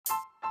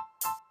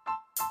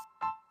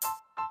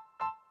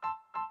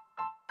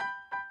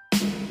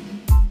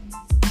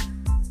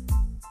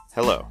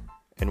Hello,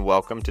 and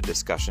welcome to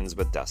Discussions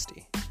with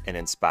Dusty, an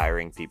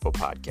Inspiring People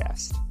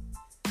podcast.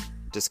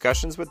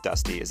 Discussions with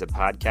Dusty is a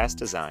podcast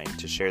designed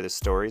to share the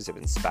stories of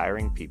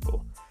inspiring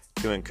people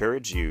to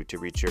encourage you to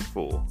reach your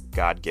full,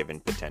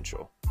 God-given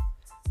potential.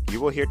 You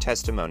will hear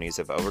testimonies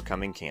of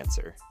overcoming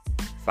cancer,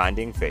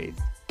 finding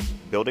faith,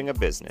 building a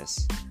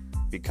business,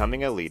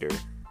 becoming a leader,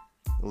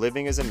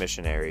 living as a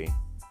missionary,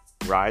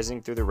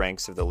 rising through the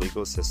ranks of the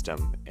legal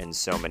system, and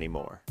so many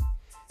more.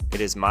 It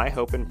is my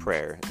hope and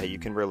prayer that you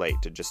can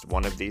relate to just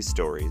one of these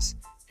stories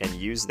and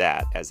use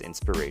that as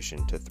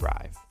inspiration to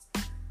thrive.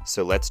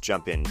 So let's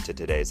jump into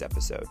today's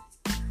episode.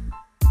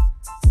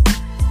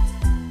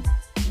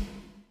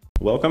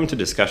 Welcome to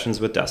Discussions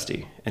with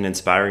Dusty, an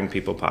Inspiring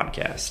People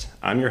podcast.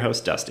 I'm your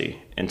host,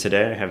 Dusty, and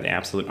today I have the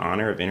absolute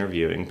honor of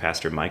interviewing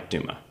Pastor Mike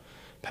Duma.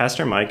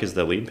 Pastor Mike is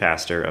the lead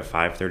pastor of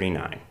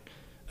 539,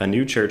 a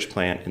new church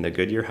plant in the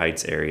Goodyear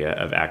Heights area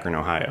of Akron,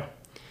 Ohio.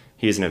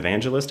 He is an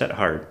evangelist at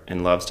heart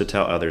and loves to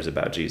tell others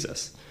about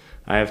Jesus.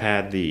 I have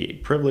had the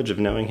privilege of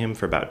knowing him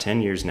for about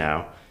 10 years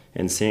now,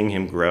 and seeing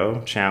him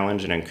grow,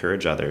 challenge, and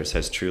encourage others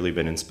has truly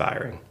been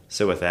inspiring.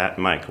 So with that,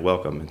 Mike,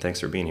 welcome, and thanks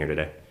for being here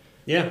today.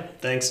 Yeah,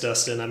 thanks,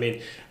 Dustin. I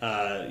mean,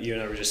 you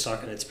and I were just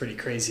talking. It's pretty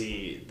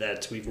crazy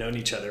that we've known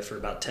each other for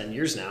about 10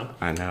 years now.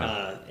 I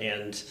know.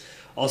 And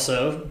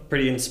also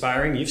pretty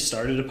inspiring. You've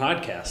started a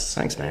podcast.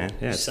 Thanks, man.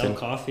 Yeah, sell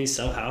coffee,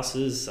 sell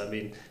houses. I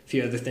mean, a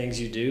few other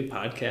things you do,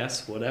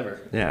 podcasts,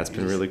 whatever. Yeah, it's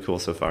been really cool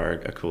so far.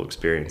 A cool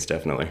experience,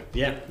 definitely.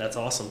 Yeah, that's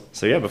awesome.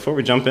 So yeah, before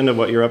we jump into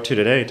what you're up to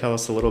today, tell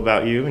us a little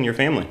about you and your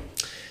family.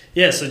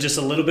 Yeah, so just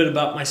a little bit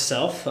about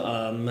myself.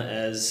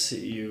 As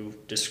you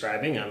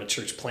describing, I'm a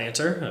church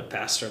planter, a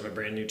pastor of a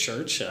brand new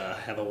church. I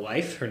have a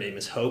wife. Her name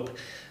is Hope.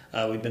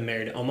 We've been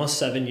married almost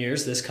 7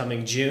 years this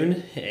coming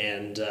June,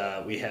 and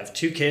we have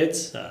 2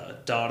 kids, a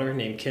daughter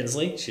named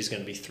Kinsley. She's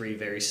going to be 3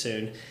 very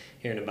soon,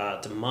 here in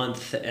about a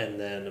month, and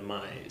then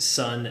my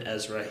son,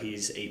 Ezra,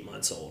 he's 8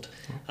 months old.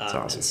 That's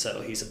awesome. And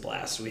so he's a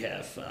blast. We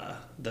have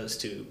those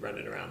 2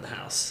 running around the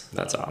house.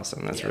 That's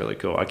awesome. That's really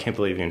cool. I can't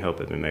believe you and Hope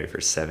have been married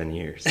for 7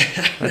 years.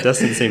 That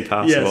doesn't seem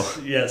possible.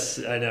 Yes,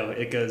 I know.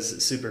 It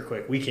goes super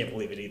quick. We can't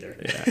believe it either.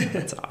 Yeah,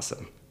 that's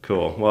awesome.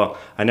 Cool. Well,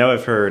 I know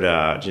I've heard,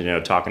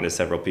 talking to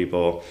several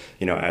people,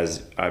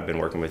 as I've been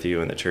working with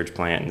you in the church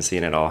plant and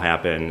seeing it all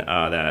happen,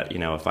 that,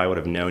 if I would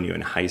have known you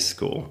in high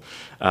school,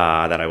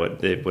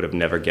 they would have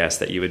never guessed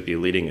that you would be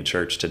leading a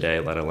church today,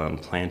 let alone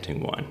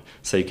planting one.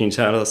 So can you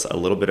tell us a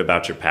little bit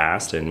about your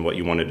past and what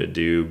you wanted to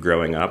do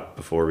growing up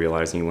before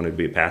realizing you wanted to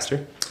be a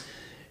pastor?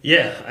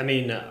 Yeah, I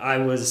mean, I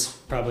was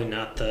probably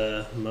not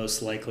the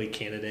most likely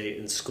candidate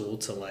in school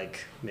to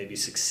maybe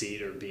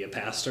succeed or be a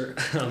pastor.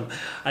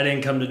 I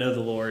didn't come to know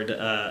the Lord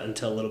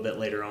until a little bit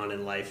later on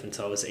in life,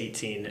 until I was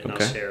 18, and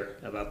okay. I'll share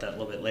about that a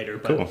little bit later.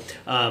 Cool.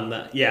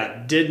 But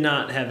did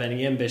not have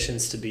any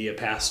ambitions to be a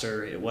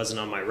pastor. It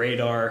wasn't on my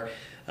radar.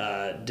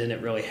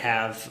 Didn't really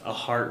have a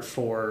heart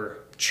for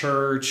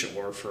church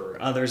or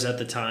for others at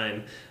the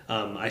time.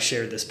 I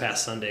shared this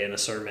past Sunday in a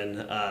sermon.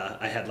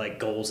 I had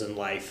goals in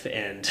life,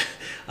 and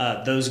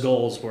those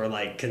goals were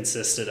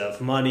consisted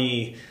of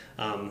money,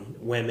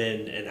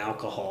 women, and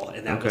alcohol,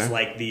 and that was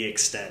the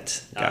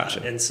extent.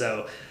 Gotcha. And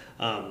so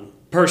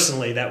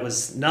personally, that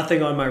was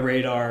nothing on my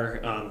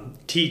radar.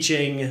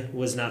 Teaching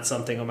was not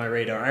something on my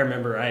radar. I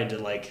remember I had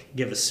to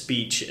give a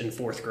speech in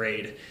 4th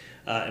grade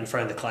in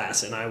front of the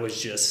class, and I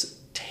was just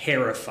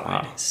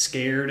terrified,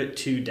 scared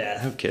to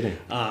death. No kidding.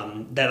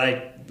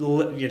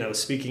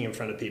 Speaking in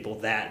front of people,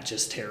 that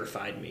just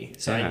terrified me.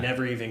 So I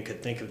never even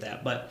could think of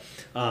that. But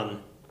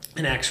an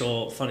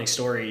actual funny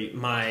story,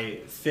 my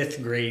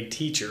 5th grade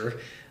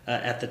teacher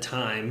at the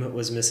time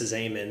was Mrs.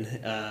 Amon,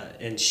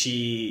 and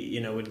she,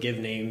 would give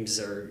names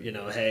or,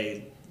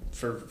 hey,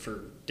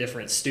 for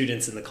different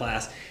students in the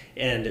class.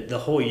 And the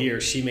whole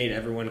year, she made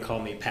everyone call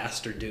me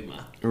Pastor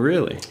Duma.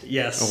 Really?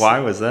 Yes. Why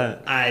was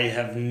that? I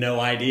have no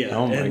idea.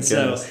 Oh my goodness.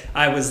 So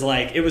I was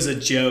it was a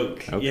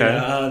joke.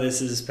 Okay.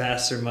 This is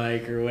Pastor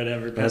Mike or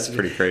whatever. That's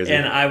pretty crazy.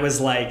 And I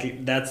was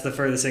that's the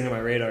furthest thing on my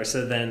radar.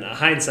 So then,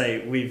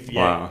 hindsight, we've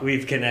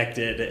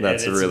connected.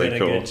 That's and it's really been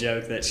cool. a good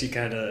joke that she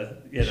kind of,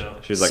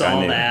 she was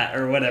saw that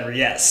or whatever.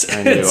 Yes.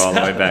 I knew all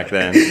the way back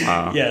then.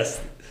 Wow. Yes.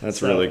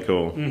 That's really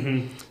cool.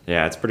 Mm-hmm.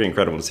 Yeah, it's pretty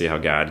incredible to see how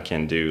God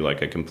can do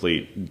a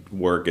complete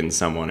work in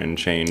someone and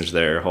change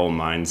their whole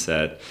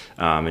mindset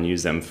and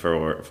use them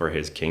for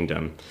His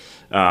kingdom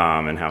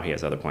and how He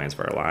has other plans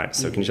for our lives.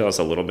 So can you tell us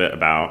a little bit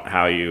about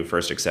how you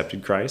first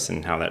accepted Christ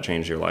and how that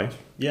changed your life?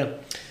 Yeah.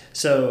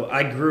 So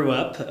I grew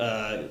up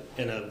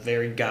in a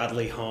very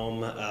godly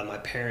home. My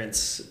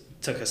parents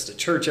took us to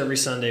church every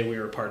Sunday. We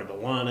were part of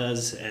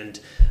Awanas and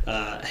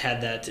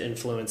had that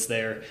influence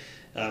there.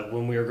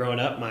 When we were growing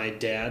up, my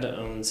dad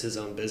owns his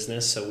own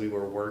business, so we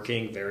were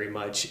working very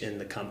much in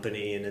the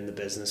company and in the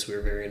business. We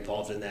were very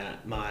involved in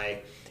that.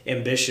 My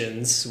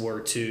ambitions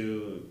were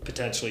to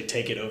potentially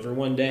take it over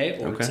one day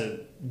or to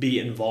be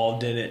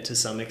involved in it to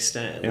some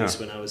extent, at least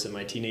when I was in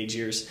my teenage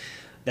years.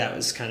 That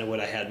was kind of what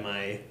I had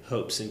my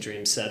hopes and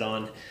dreams set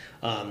on.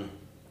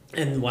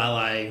 And while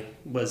I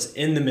was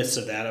in the midst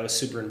of that, I was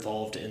super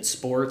involved in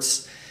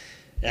sports.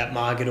 at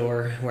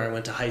Mogador, where I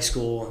went to high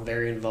school. I'm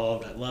very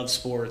involved. I love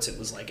sports. It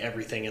was like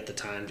everything at the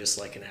time, just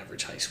like an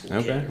average high school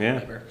kid or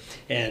whatever.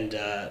 And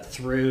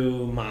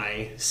through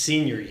my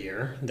senior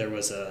year, there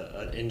was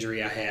an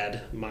injury I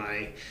had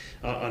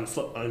on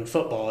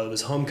football. It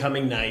was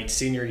homecoming night,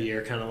 senior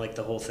year, kind of like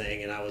the whole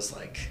thing. And I was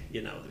like,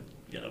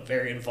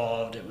 very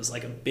involved. It was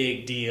like a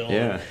big deal.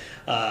 Yeah.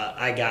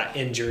 I got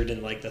injured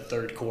in like the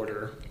third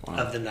quarter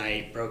of the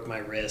night, broke my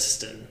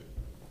wrist, and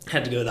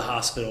had to go to the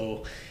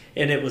hospital.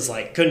 And it was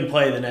like, couldn't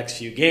play the next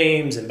few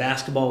games, and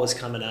basketball was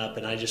coming up.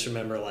 And I just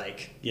remember,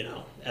 like,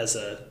 as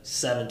a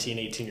 17,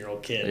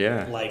 18-year-old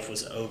kid, life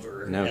was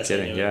over. No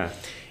kidding, yeah.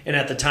 And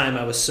at the time,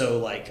 I was so,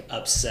 like,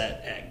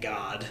 upset at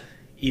God,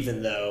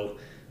 even though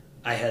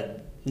I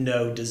had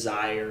no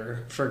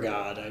desire for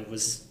God.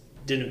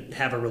 Didn't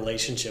have a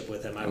relationship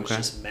with him. I was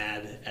just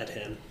mad at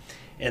him.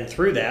 And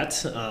through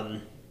that,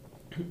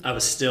 I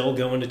was still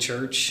going to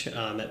church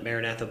at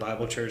Maranatha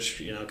Bible Church,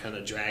 kind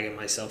of dragging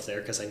myself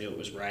there because I knew it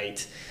was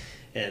right.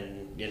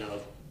 And,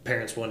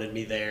 parents wanted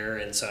me there,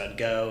 and so I'd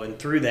go. And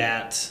through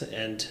that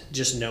and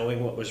just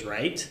knowing what was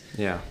right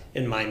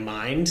in my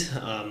mind,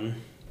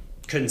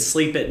 couldn't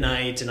sleep at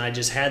night. And I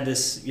just had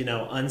this,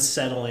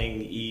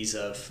 unsettling ease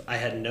of I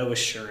had no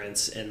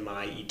assurance in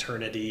my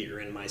eternity or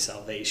in my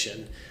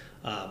salvation.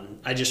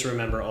 I just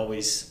remember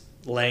always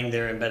laying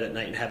there in bed at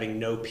night and having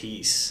no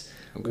peace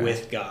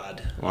with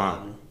God,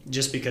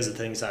 just because of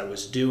things I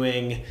was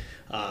doing.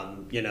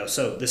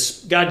 So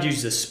God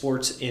used this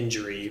sports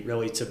injury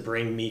really to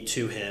bring me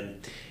to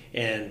him.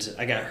 And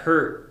I got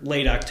hurt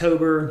late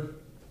October,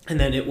 and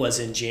then it was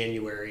in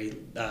January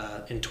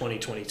in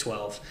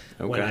 2012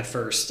 when I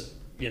first,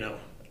 I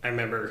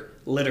remember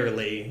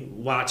literally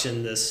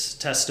watching this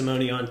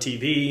testimony on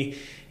TV,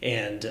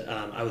 and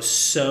I was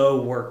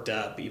so worked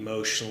up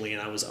emotionally,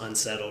 and I was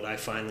unsettled. I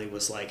finally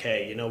was like,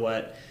 hey, you know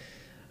what?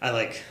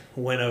 I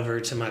went over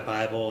to my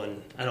Bible,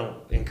 and I don't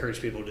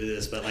encourage people to do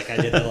this, but I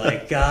did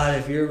the God,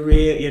 if you're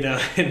real,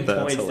 and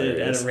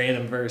pointed at a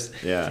random verse.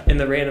 Yeah. And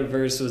the random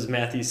verse was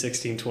Matthew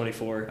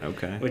 16:24.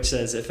 Okay. Which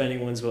says, if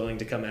anyone's willing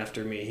to come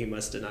after me, he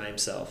must deny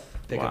himself,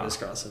 pick up his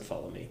cross and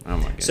follow me. Oh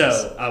my goodness.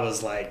 So I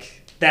was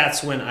like,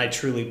 that's when I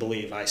truly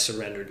believe I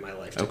surrendered my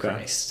life to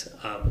Christ,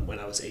 when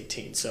I was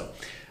 18. So,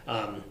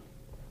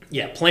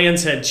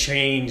 plans had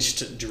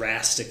changed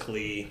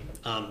drastically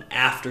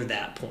after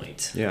that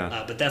point.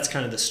 Yeah. But that's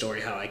kind of the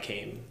story how I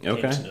came to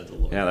know the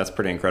Lord. Yeah, that's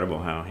pretty incredible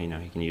how, he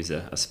can use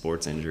a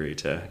sports injury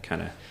to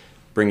kind of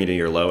bring you to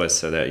your lowest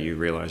so that you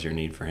realize your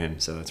need for him.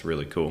 So that's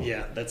really cool.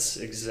 Yeah, that's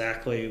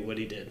exactly what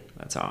he did.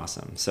 That's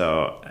awesome.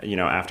 So,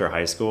 after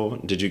high school,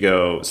 did you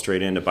go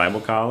straight into Bible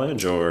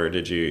college, or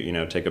did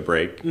you, take a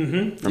break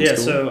from school?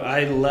 So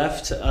I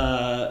left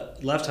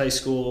high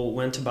school,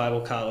 went to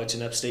Bible college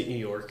in upstate New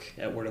York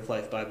at Word of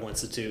Life Bible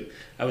Institute.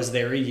 I was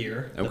there a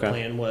year. The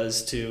plan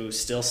was to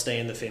still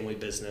stay in the family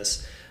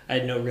business. I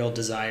had no real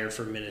desire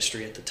for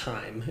ministry at the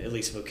time, at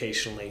least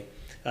vocationally.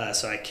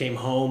 So I came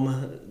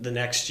home the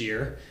next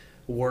year,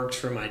 worked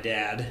for my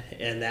dad,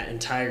 and that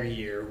entire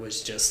year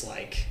was just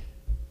like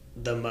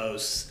the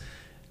most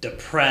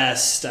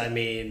depressed. I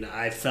mean,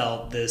 I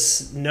felt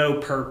this no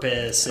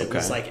purpose. It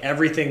was like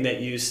everything that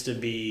used to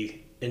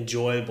be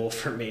enjoyable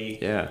for me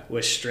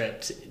was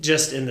stripped,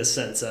 just in the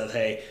sense of,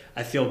 hey,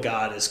 I feel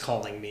God is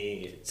calling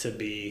me to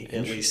be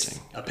at least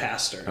a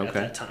pastor at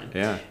that time.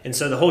 Yeah. And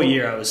so the whole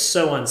year I was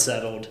so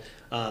unsettled.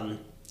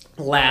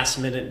 Last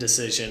minute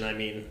decision. I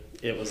mean,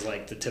 it was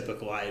like the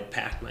typical, I had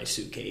packed my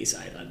suitcase,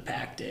 I had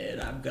unpacked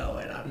it, I'm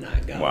going, I'm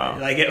not going. Wow.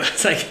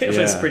 It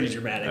was pretty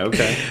dramatic.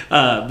 Okay.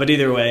 But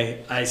either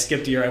way, I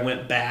skipped a year, I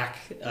went back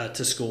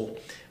to school.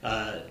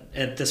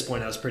 At this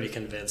point, I was pretty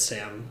convinced,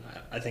 Sam,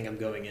 I think I'm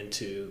going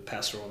into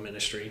pastoral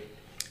ministry.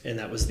 And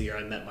that was the year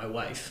I met my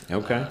wife.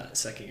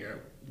 Second year at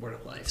Word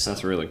of Life. So.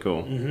 That's really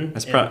cool. Mm-hmm.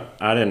 That's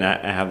I didn't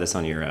have this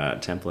on your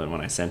template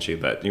when I sent you,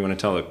 but you want to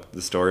tell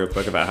the story real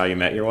quick about how you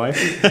met your wife?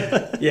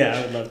 Yeah,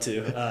 I would love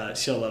to.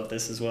 She'll love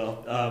this as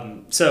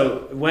well.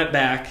 So went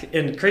back,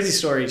 and crazy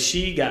story,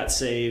 she got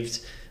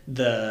saved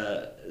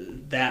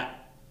I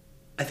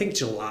think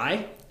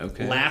July.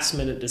 Last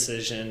minute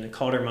decision,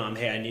 called her mom,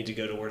 hey, I need to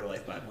go to Word of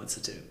Life Bible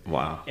Institute.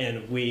 Wow.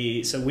 And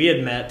we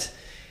had met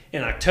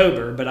in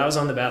October, but I was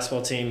on the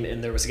basketball team,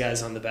 and there was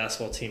guys on the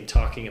basketball team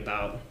talking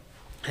about,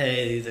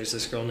 hey, there's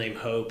this girl named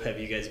Hope. Have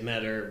you guys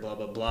met her? Blah,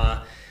 blah,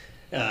 blah.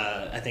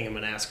 I think I'm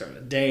going to ask her on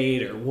a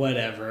date or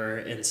whatever.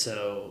 And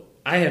so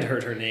I had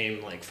heard her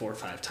name like 4 or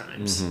 5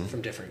 times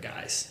from different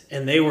guys.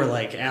 And they were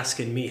like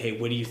asking me, hey,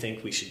 what do you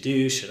think we should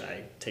do? Should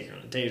I take her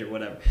on a date or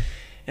whatever?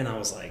 And I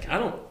was like, I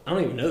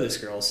don't even know this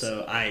girl.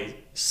 So I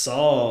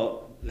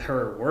saw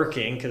her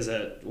working, because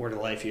at Word of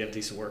Life you have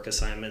these work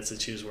assignments,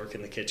 and she was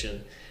working the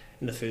kitchen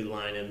in the food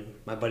line. And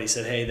my buddy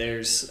said, hey,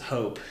 there's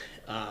Hope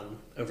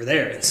over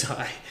there. And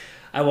so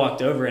I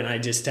walked over and I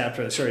just tapped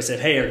her on the shoulder. I said,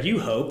 hey, are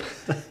you Hope?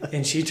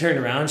 And she turned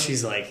around.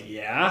 She's like,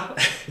 yeah.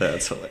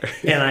 That's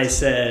hilarious. And I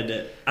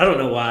said, I don't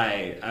know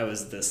why I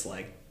was this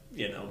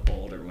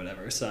bold or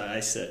whatever. So I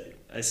said,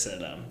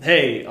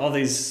 hey, all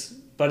these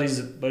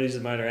buddies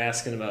of mine are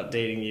asking about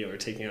dating you or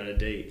taking you on a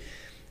date.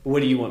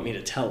 what do you want me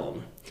to tell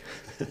him?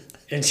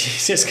 And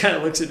she just kind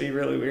of looks at me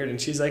really weird,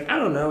 and she's like, I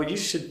don't know, you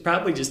should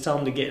probably just tell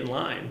him to get in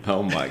line.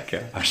 Oh my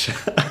gosh.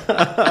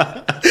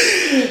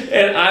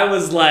 And I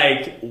was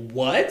like,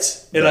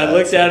 what? And I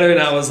looked at her and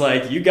I was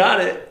like, you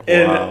got it.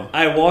 And wow.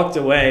 I walked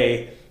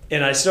away,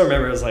 and I still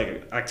remember it was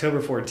like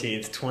October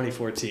 14th,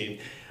 2014.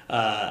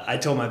 I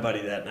told my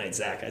buddy that night,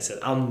 Zach, I said,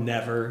 I'll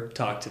never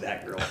talk to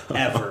that girl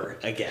ever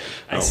again.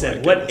 I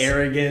said, what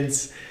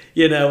arrogance,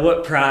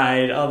 what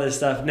pride, all this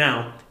stuff.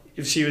 Now,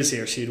 if she was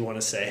here, she'd want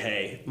to say,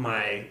 hey,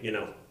 my,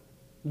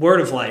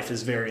 word of life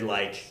is very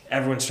like,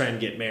 everyone's trying to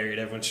get married,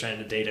 everyone's trying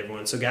to date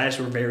everyone. So guys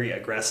were very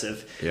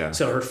aggressive. Yeah.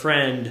 So her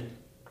friend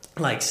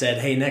said,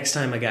 hey, next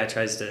time a guy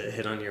tries to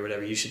hit on you or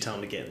whatever, you should tell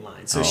him to get in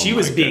line. So she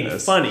was being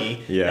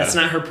funny. Yeah. That's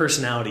not her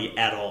personality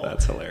at all.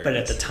 That's hilarious. But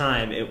at the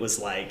time, it was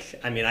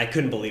like, I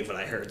couldn't believe what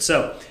I heard.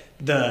 So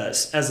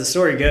as the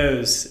story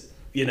goes,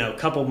 a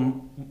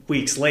couple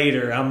weeks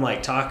later, I'm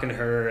like talking to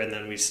her, and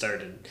then we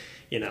started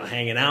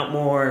hanging out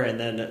more. And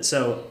then,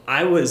 so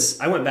I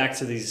went back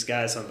to these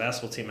guys on the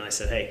basketball team, and I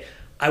said, hey,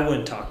 I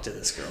wouldn't talk to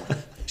this girl.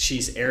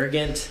 She's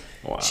arrogant.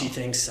 Wow. She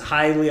thinks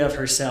highly of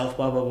herself,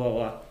 blah, blah, blah,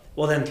 blah.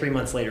 Well, then 3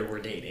 months later,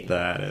 we're dating.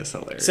 That is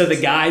hilarious. So the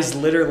guys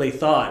literally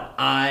thought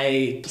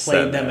I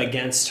played them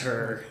against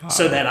her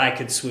so that I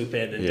could swoop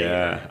in and date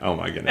her. Oh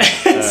my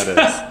goodness.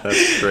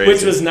 That's crazy.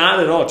 Which was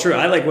not at all true.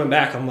 I went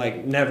back, I'm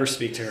like, never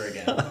speak to her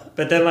again.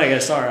 But then I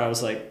saw her, I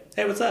was like,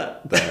 hey, what's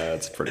up?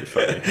 That's pretty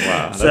funny.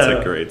 Wow, that's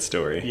a great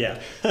story.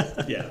 Yeah,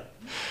 yeah.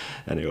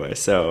 Anyway,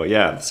 so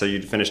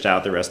you finished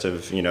out the rest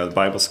of, the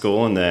Bible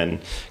school, and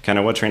then kind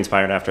of what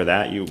transpired after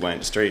that? You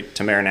went straight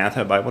to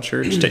Maranatha Bible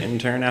Church to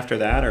intern after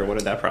that, or what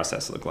did that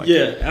process look like?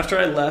 Yeah, after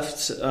I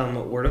left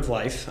Word of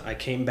Life, I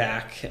came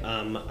back.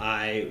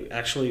 I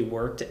actually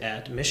worked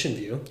at Mission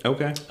View.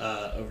 Okay.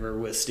 Over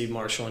with Steve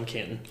Marshall in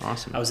Canton.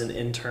 Awesome. I was an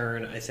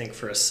intern, I think,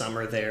 for a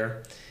summer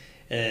there.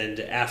 And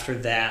after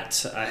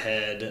that, I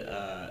had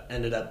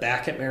ended up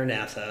back at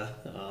Maranatha.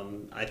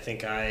 I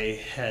think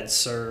I had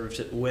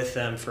served with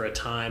them for a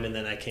time, and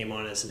then I came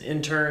on as an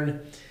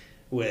intern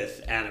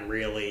with Adam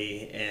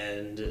Reilly,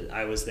 and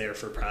I was there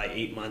for probably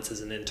 8 months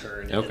as an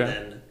intern, okay. and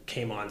then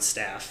came on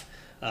staff.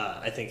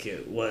 I think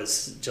it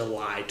was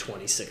July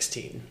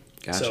 2016.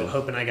 Gotcha. So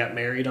Hope and I got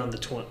married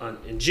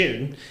in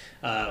June.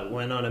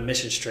 Went on a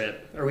missions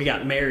trip, or we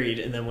got married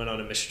and then went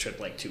on a mission trip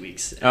like 2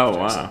 weeks. Oh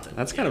wow,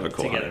 that's kind of a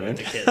cool together honeymoon.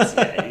 With the kids.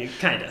 Yeah,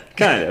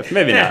 kind of,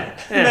 maybe not.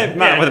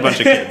 Not with a bunch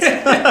of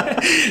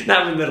kids.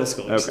 Not with middle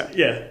schoolers. Okay.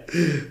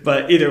 Yeah,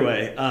 but either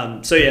way.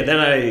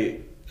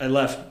 Then I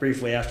left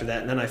briefly after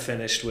that, and then I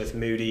finished with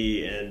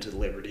Moody and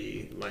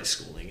Liberty, my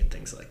schooling and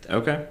things like that.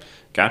 Okay.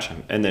 Gotcha.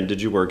 And then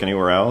did you work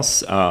anywhere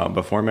else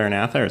before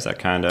Maranatha, or is that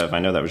kind of, I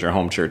know that was your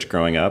home church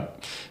growing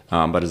up,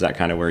 but is that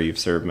kind of where you've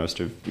served most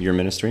of your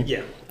ministry?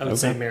 Yeah, I would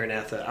say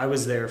Maranatha. I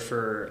was there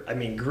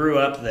grew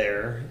up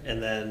there,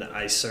 and then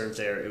I served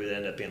there. It would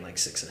end up being like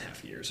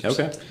 6.5 years or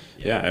something.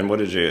 Yeah, and what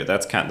did you,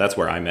 that's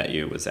where I met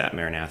you, was at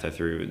Maranatha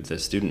through the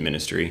student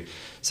ministry.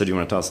 So do you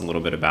want to tell us a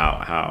little bit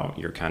about how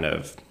your kind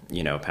of,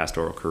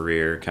 pastoral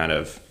career kind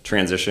of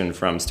transitioned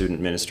from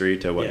student ministry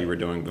to what you were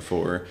doing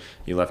before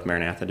you left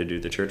Maranatha to do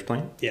the church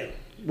plant? Yeah.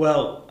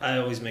 Well, I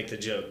always make the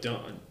joke,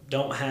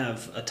 don't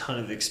have a ton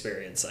of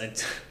experience. I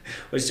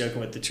was joking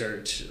with the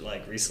church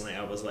recently.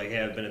 I was like,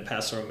 hey, I've been in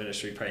pastoral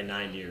ministry probably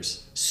 9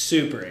 years.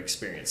 Super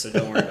experienced, so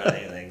don't worry about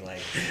anything.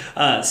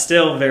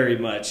 Still very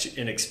much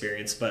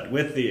inexperienced, but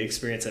with the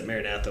experience at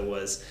Maranatha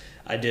was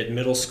I did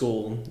middle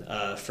school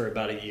for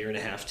about 1.5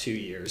 years, 2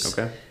 years.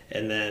 Okay.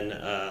 And then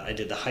I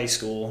did the high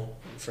school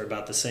for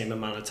about the same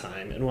amount of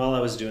time. And while I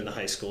was doing the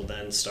high school,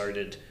 then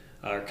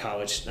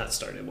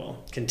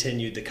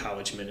continued the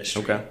college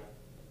ministry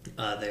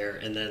there.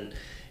 And then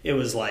it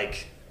was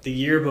the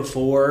year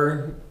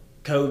before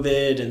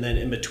COVID and then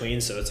in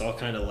between, so it's all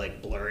kind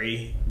of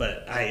blurry.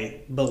 But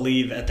I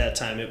believe at that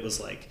time it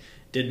was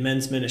did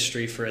men's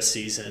ministry for a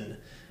season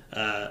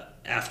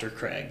after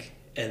Craig,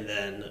 and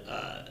then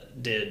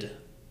did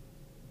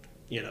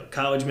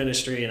college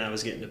ministry, and I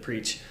was getting to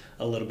preach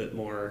a little bit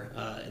more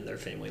in their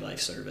family life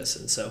service.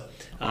 And so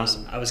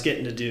awesome. I was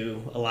getting to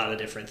do a lot of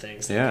different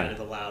things that kind of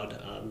allowed,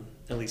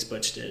 at least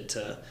Butch did,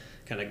 to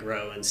kind of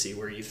grow and see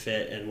where you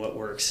fit and what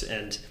works.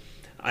 And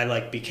I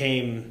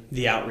became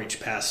the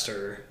outreach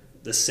pastor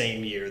the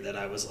same year that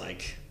I was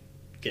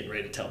getting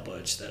ready to tell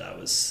Butch that I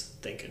was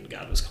thinking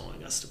God was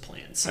calling us to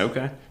plant. So,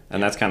 okay.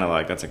 And that's kind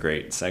of that's a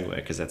great segue,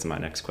 because that's my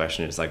next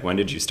question. Is when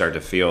did you start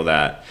to feel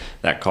that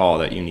call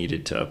that you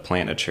needed to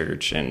plant a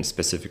church, and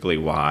specifically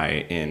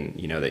why in,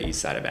 the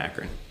east side of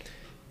Akron?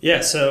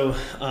 Yeah. So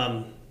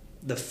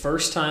the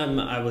first time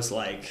I was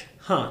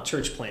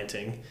church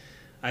planting,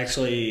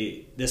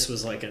 this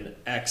was an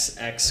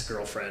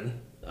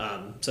ex-girlfriend.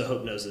 So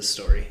Hope knows this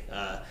story.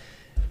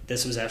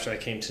 This was after I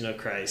came to know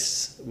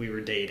Christ. We were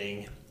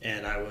dating,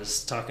 and I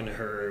was talking to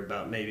her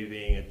about maybe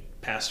being a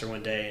pastor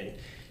one day, and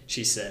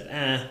she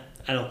said,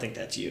 I don't think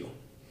that's you.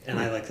 And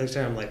I looked at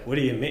her, I'm like, what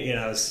do you mean?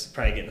 I was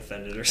probably getting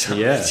offended or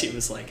something. Yeah. She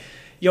was like,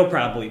 you'll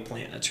probably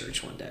plant a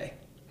church one day.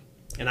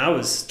 And I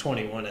was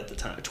 21 at the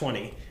time,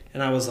 20.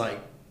 And I was like,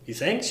 you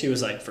think? She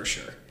was like, for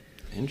sure.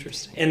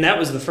 Interesting. And that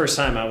was the first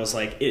time I was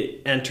like,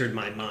 it entered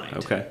my mind.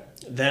 Okay.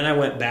 Then I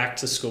went back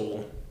to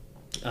school,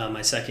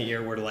 my second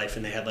year Word of Life,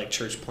 and they had like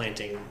church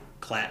planting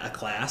a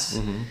class.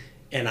 Mm-hmm.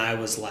 And I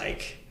was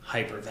like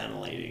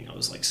hyperventilating. I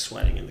was like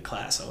sweating in the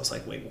class. I was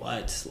like, wait,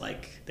 what?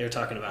 Like they were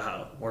talking about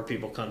how more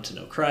people come to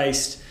know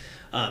Christ,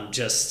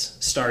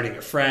 just starting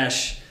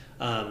afresh.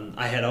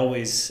 I had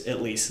always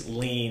at least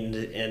leaned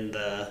in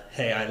the,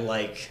 hey, I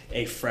like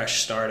a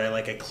fresh start. I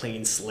like a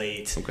clean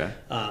slate. Okay.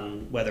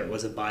 Whether it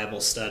was a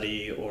Bible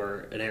study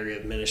or an area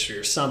of ministry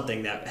or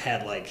something that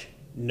had like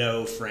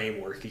no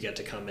framework, you get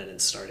to come in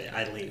and start it.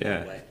 I leaned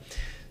that way.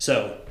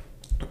 So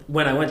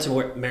when I went to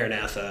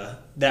Maranatha,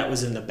 that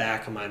was in the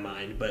back of my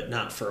mind, but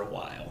not for a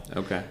while.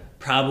 Okay.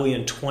 Probably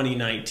in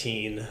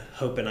 2019,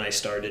 Hope and I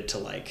started to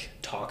like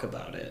talk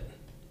about it.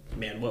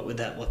 Man, what would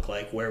that look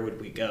like? Where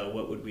would we go?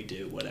 What would we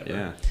do? Whatever.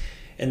 Yeah.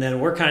 And then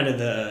we're kind of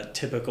the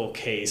typical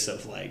case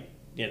of like,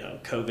 you know,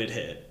 COVID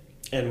hit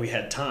and we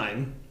had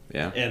time.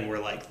 Yeah. And we're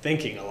like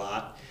thinking a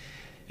lot.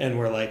 And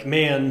we're like,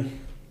 man,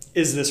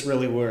 is this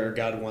really where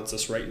God wants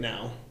us right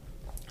now?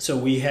 So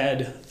we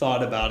had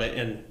thought about it,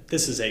 and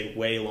this is a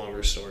way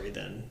longer story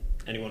than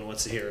anyone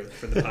wants to hear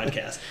for the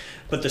podcast.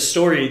 But the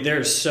story,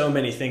 there's so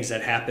many things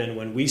that happened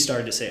when we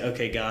started to say,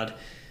 okay, God,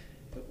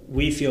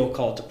 we feel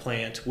called to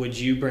plant. Would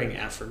you bring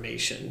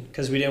affirmation?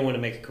 Because we didn't want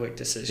to make a quick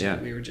decision.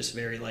 Yeah. We were just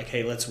very like,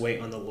 hey, let's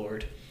wait on the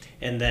Lord.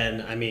 And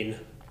then, I mean,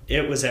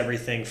 it was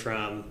everything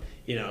from,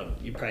 you know,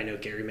 you probably know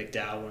Gary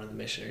McDowell, one of the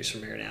missionaries from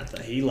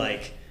Maranatha. He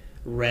like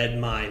read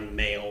my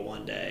mail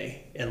one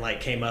day and like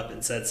came up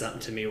and said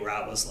something to me where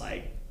I was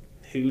like,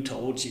 who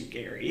told you,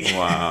 Gary?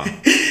 Wow.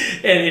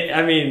 And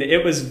I mean,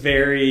 it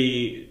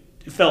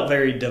felt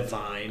very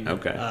divine.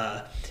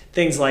 Okay.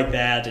 Things like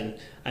that. And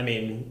I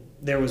mean,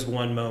 there was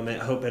one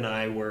moment, Hope and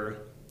I were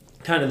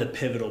kind of the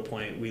pivotal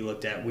point we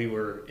looked at. We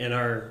were in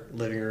our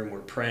living room, we're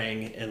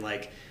praying, and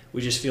like,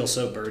 we just feel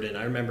so burdened.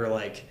 I remember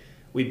like,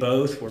 we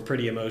both were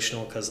pretty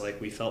emotional because like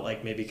we felt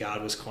like maybe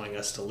God was calling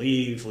us to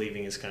leave.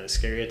 Leaving is kind of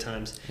scary at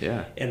times.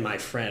 Yeah. And my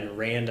friend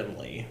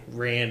randomly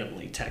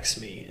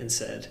texted me and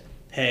said,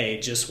 hey,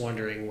 just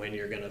wondering when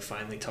you're going to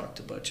finally talk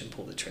to Butch and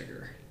pull the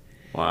trigger.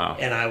 Wow.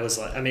 And I was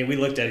like, I mean, we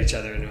looked at each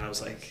other and I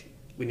was like,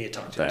 we need to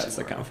talk to him tomorrow. That's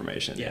the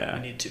confirmation. Yeah,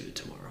 we need to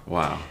tomorrow.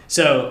 Wow.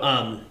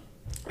 So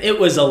it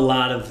was a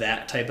lot of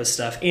that type of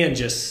stuff and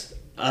just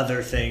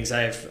other things.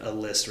 I have a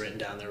list written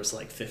down. There was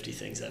like 50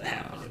 things that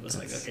happened. It was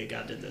like, okay,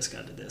 God did this.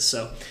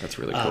 So that's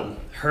really cool.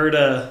 Heard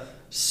a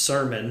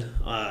sermon.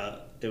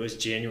 It was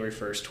January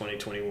 1st,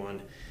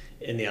 2021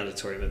 in the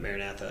auditorium at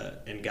Maranatha,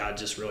 and God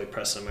just really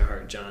pressed on my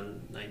heart,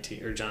 John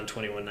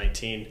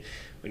 21:19.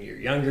 When you're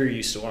younger, you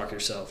used to walk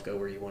yourself, go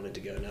where you wanted to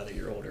go. Now that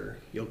you're older,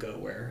 you'll go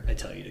where I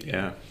tell you to go.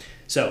 Yeah.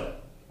 So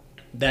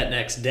that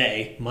next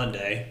day,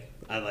 Monday,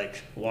 I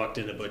like walked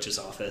into Butch's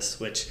office,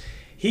 which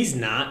he's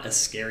not a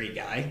scary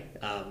guy.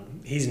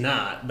 He's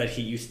not, but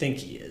you think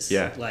he is.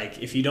 Yeah.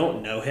 Like if you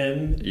don't know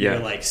him, you're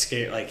like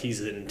scared. Like he's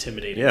an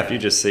intimidating guy. If you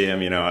just see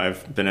him, you know,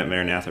 I've been at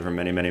Maranatha for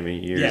many, many, many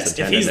years. Yes,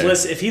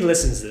 if he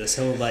listens to this,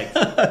 he'll like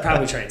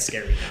probably try and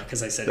scare me now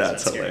because I said he's not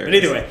scary. Hilarious. But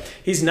either way,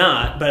 he's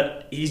not.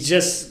 But he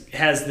just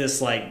has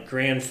this like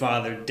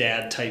grandfather,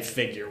 dad type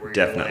figure where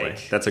definitely you're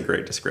like, that's a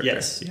great descriptor.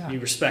 Yes, you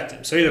respect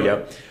him. So either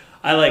way,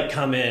 I like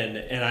come in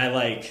and I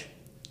like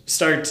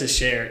start to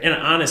share. And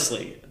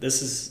honestly,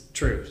 this is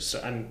true.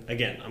 So I'm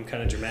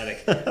kind of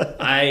dramatic.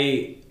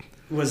 I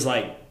was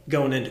like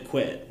going in to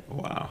quit.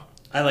 Wow.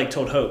 I like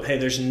told Hope, hey,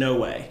 there's no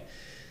way.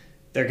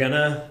 They're going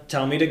to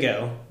tell me to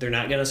go. They're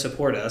not going to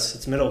support us.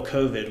 It's middle of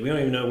COVID. We don't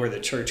even know where the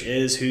church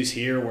is, who's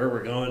here, where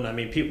we're going. I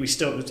mean,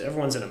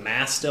 everyone's in a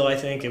mask still, I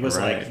think. It was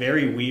like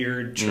very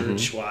weird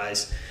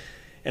church-wise.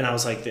 And I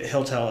was like,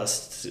 he'll tell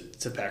us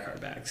to pack our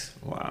bags.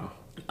 Wow.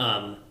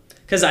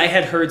 Because I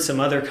had heard some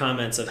other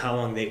comments of how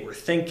long they were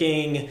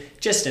thinking,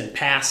 just in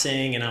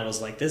passing, and I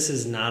was like, this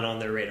is not on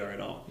their radar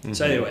at all. Mm-hmm.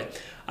 So anyway,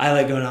 I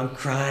like going, I'm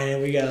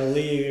crying, we gotta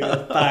leave, you're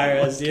gonna fire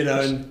us, you know,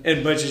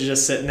 and Butch is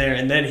just sitting there,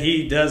 and then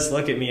he does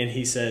look at me and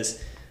he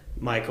says,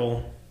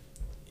 Michael,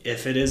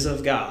 if it is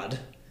of God,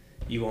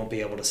 you won't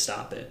be able to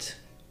stop it.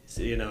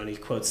 So, you know, and he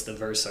quotes the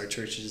verse our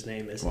church's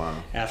name is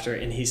after,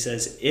 and he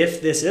says,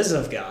 if this is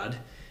of God,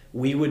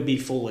 we would be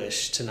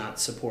foolish to not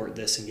support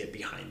this and get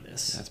behind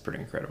this. That's pretty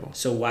incredible.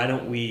 So why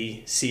don't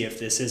we see if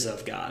this is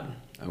of God?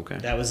 Okay.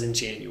 That was in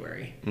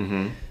January.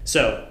 Mm-hmm.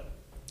 So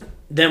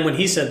then when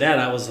he said that,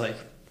 I was like,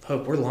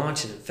 Hope, we're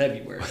launching in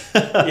February.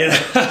 You know,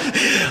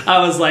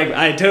 I was like,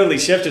 I totally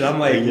shifted. I'm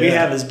like, we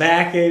have his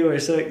backing. We're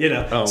so, you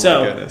know. Oh,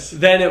 so my goodness.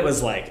 Then it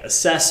was like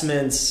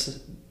assessments,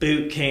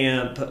 boot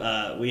camp.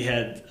 We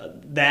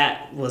had,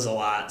 that was a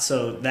lot.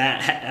 So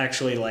that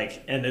actually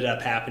like ended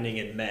up happening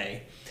in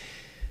May.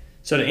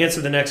 So to answer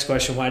the next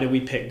question, why did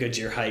we pick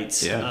Goodyear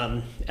Heights?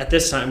 Yeah. At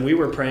this time, we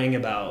were praying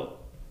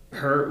about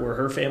where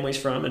her family's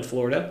from in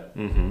Florida.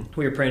 Mm-hmm.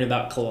 We were praying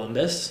about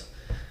Columbus.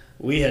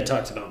 We had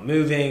talked about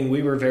moving.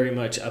 We were very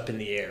much up in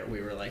the air. We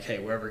were like, hey,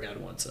 wherever God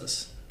wants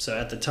us. So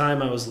at the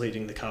time, I was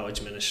leading the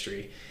college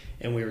ministry,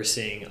 and we were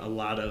seeing a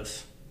lot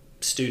of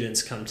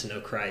students come to know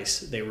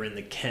Christ. They were in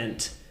the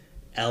Kent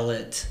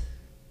Ellett,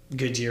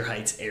 Goodyear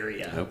Heights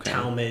area, Okay.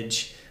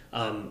 Talmadge.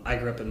 I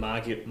grew up in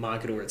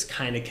Mogador. It's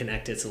kind of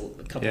connected. It's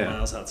a couple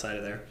miles outside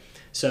of there.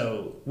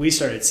 So we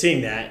started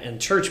seeing that,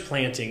 and church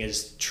planting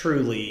is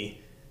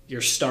truly,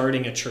 you're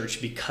starting a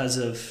church because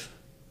of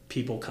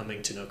people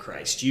coming to know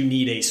Christ. You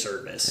need a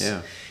service.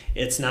 Yeah.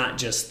 It's not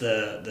just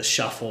the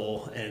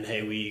shuffle and,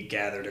 hey, we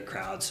gathered a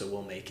crowd, so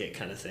we'll make it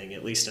kind of thing.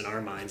 At least in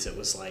our minds, it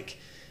was like,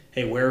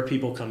 hey, where are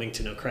people coming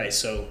to know Christ?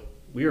 So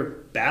we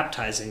were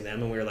baptizing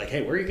them, and we were like,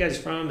 hey, where are you guys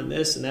from, and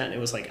this and that, and it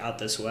was like out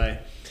this way.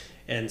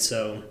 And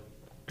so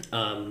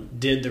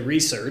did the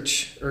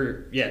research,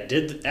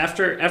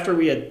 after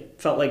we had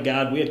felt like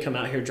God, we had come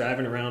out here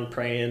driving around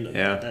praying,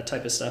 that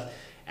type of stuff.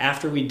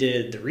 After we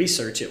did the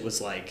research, it was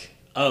like,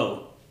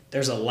 oh,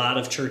 there's a lot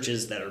of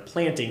churches that are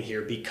planting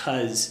here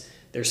because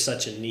there's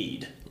such a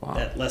need. Wow.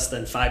 That less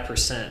than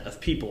 5% of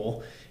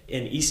people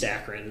in East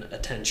Akron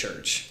attend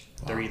church.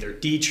 Wow. They're either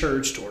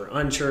de-churched or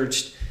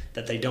unchurched,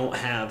 that they don't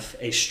have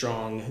a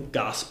strong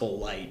gospel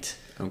light.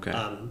 Okay.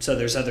 So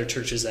there's other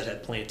churches that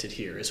have planted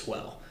here as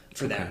well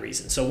for that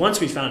reason. So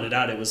once we found it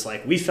out, it was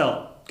like we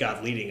felt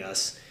God leading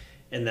us,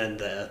 and then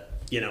the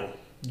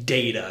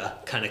data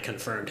kind of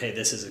confirmed, hey,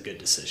 this is a good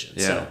decision.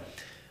 Yeah.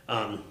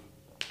 So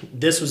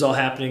this was all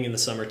happening in the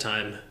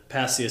summertime.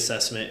 Passed the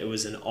assessment. It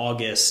was in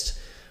August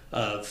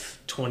of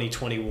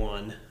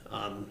 2021.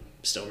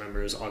 Still remember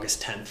it was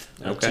August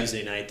 10th,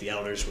 Tuesday night. The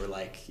elders were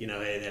like, hey,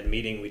 they had a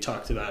meeting. We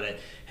talked about it.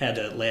 Had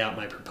to lay out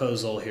my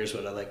proposal. Here's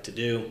what I'd like to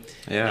do.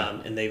 Yeah.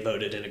 And they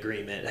voted in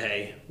agreement.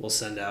 Hey, we'll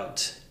send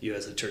out you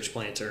as a church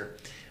planter.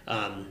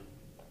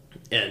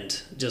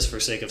 And just for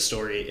sake of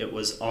story, it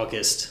was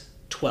August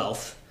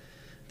 12th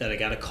that I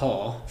got a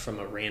call from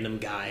a random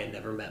guy I'd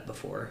never met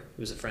before,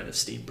 who was a friend of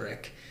Steve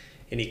Brick.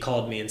 And he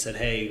called me and said,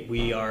 hey,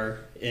 we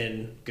are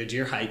in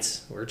Goodyear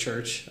Heights. We're a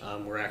church.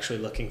 We're actually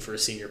looking for a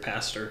senior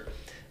pastor.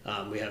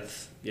 We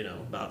have,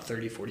 about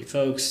 30, 40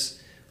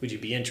 folks. Would you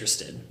be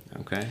interested?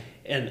 Okay.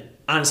 And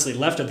honestly,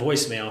 left a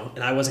voicemail,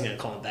 and I wasn't going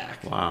to call him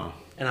back. Wow.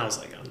 And I was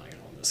like, I'm not going to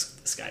call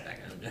this guy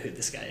back. I don't know who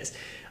this guy is.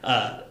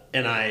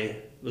 And I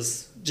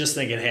was just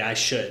thinking, hey, I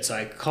should. So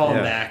I called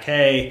him back.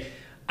 Hey,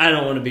 I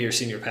don't want to be your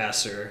senior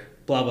pastor.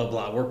 Blah, blah,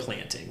 blah. We're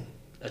planting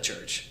a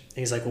church. And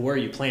he's like, well, where are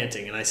you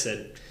planting? And I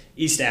said,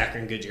 East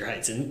Akron, Goodyear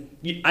Heights. And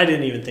I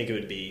didn't even think it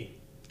would be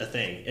a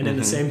thing. And in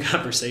the same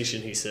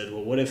conversation, he said,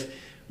 well, what if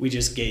we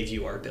just gave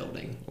you our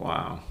building?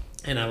 Wow.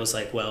 And I was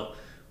like, well,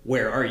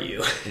 where are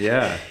you?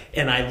 Yeah.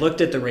 And I looked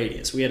at the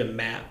radius. We had a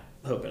map,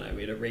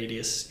 we had a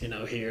radius,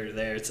 here to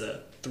there. It's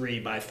a 3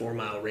 by 4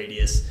 mile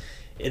radius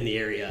in the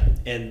area.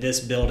 And this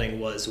building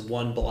was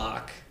 1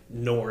 block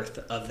north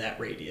of that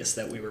radius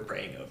that we were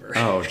praying over.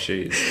 Oh,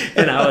 jeez.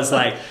 And I was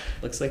like,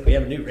 looks like we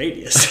have a new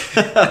radius.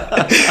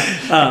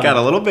 Got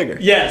a little bigger.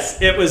 Yes,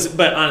 it was,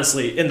 but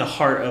honestly, in the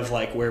heart of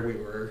like where we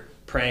were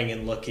praying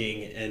and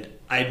looking, and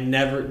I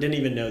didn't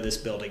even know this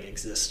building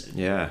existed.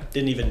 Yeah.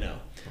 Didn't even know.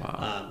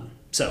 Wow.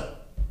 So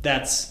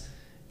that's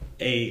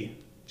a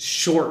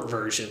short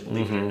version,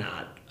 believe it or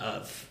not,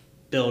 of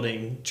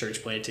building,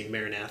 church planting,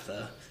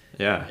 Maranatha,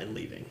 and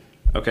leaving.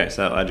 Okay,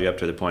 so that led you up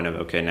to the point of,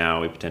 okay,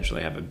 now we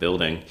potentially have a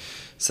building.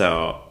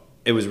 So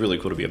it was really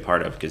cool to be a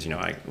part of because,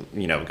 I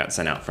got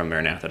sent out from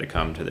Maranatha to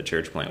come to the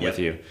church plant with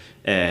you.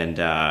 And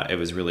it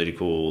was really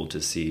cool to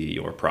see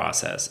your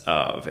process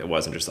of, it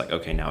wasn't just like,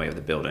 okay, now we have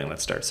the building,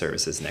 let's start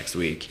services next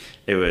week.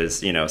 It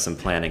was, some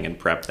planning and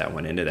prep that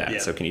went into that. Yeah.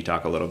 So can you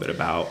talk a little bit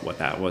about what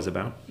that was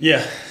about?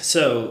 Yeah,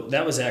 so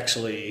that was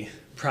actually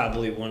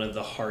probably one of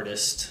the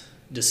hardest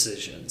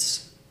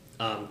decisions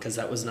because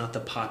that was not the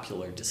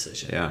popular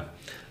decision. Yeah.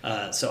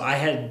 So I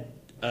had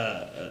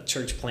a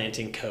church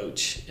planting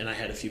coach, and I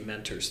had a few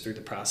mentors through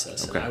the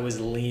process, and I was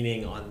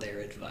leaning on their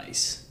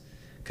advice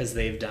because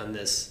they've done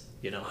this,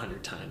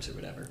 100 times or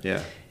whatever.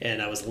 Yeah.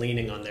 And I was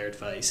leaning on their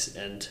advice,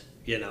 and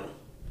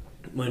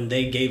when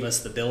they gave us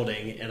the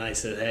building, and I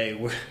said, "Hey,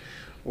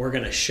 we're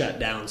going to shut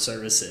down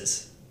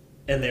services,"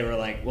 and they were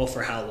like, "Well,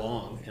 for how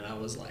long?" And I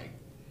was like,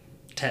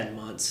 10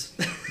 months.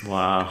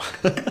 Wow.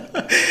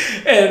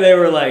 And they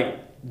were like,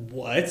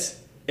 what?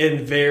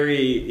 And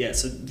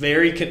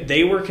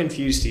they were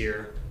confused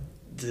here.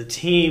 The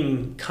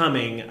team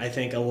coming, I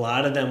think a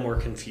lot of them were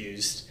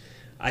confused.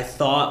 I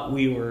thought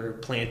we were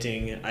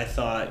planting. I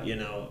thought,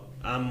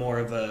 I'm more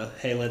of a,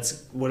 hey,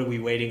 what are we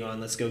waiting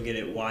on? Let's go get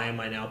it. Why am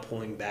I now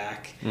pulling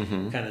back?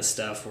 Kind of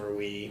stuff where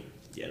we,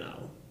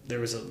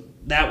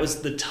 that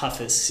was the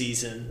toughest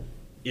season,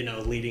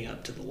 leading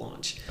up to the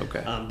launch.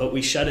 Okay. But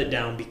we shut it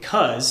down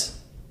because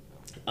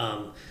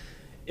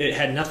it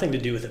had nothing to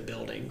do with a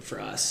building for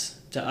us.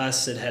 To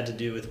us, it had to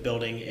do with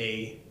building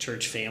a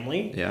church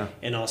family,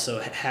 and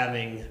also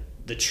having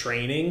the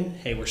training.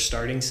 Hey, we're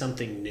starting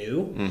something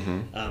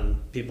new.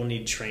 People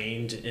need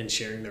trained in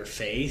sharing their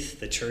faith.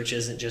 The church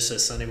isn't just a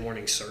Sunday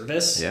morning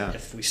service. Yeah.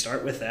 If we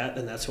start with that,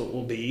 then that's what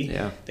we'll be.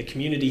 Yeah. The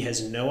community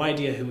has no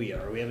idea who we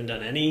are. We haven't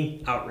done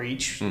any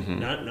outreach.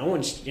 No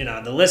one's,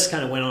 the list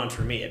kind of went on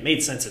for me. It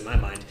made sense in my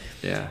mind.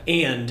 Yeah.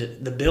 And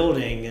the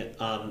building,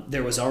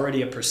 there was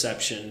already a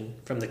perception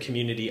from the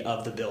community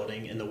of the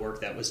building and the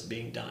work that was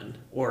being done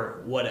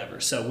or whatever.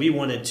 So we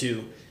wanted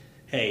to,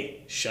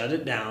 hey, shut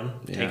it down,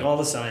 take all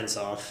the signs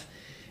off,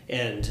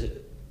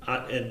 and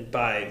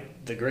by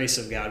the grace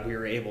of God, we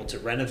were able to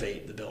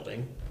renovate the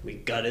building. We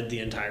gutted the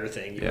entire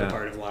thing. You were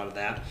part of a lot of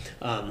that.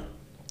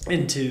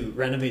 And to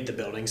renovate the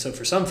building. So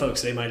for some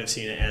folks, they might have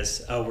seen it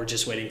as, oh, we're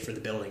just waiting for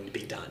the building to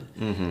be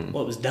done.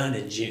 Well, it was done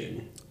in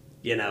June,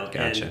 Gotcha.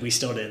 and we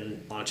still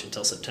didn't launch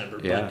until September.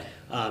 But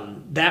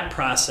that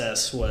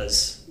process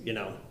was,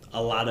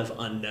 a lot of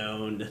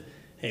unknown.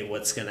 Hey,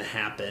 what's going to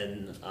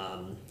happen?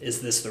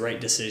 Is this the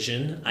right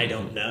decision? I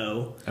don't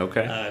know.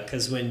 Okay.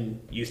 Because when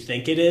you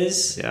think it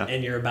is, Yeah.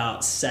 and you're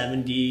about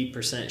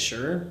 70%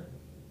 sure,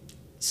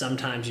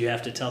 sometimes you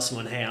have to tell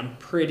someone, hey, I'm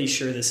pretty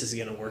sure this is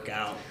going to work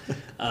out.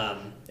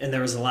 And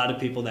there was a lot of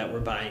people that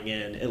were buying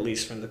in, at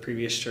least from the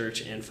previous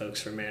church and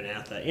folks from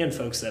Maranatha and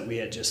folks that we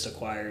had just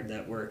acquired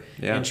that were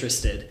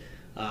interested.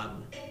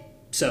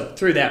 So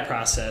through that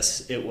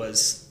process, that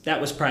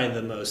was probably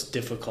the most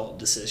difficult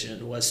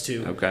decision, was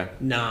to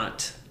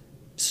not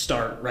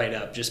start right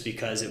up just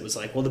because it was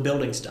like, well, the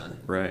building's done.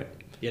 Right.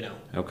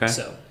 Okay.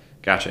 So.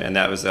 Gotcha. And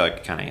that was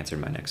kind of answered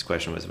my next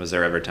question was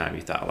there ever a time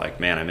you thought like,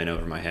 man, I'm in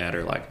over my head,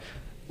 or like,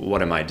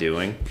 what am I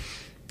doing?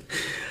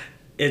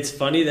 It's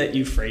funny that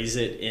you phrase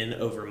it in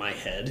over my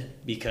head,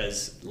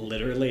 because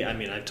literally,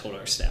 I've told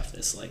our staff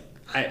this, like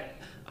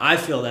I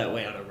feel that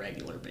way on a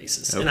regular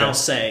basis. And I'll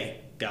say,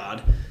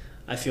 God,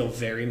 I feel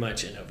very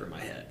much in over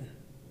my head,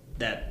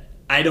 that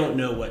I don't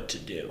know what to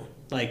do.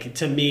 Like,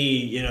 to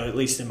me, at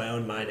least in my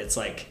own mind, it's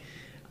like,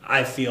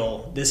 I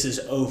feel this is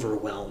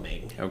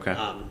overwhelming. Okay.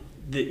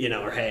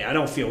 Or hey, I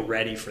don't feel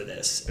ready for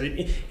this.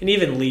 And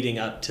even leading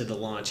up to the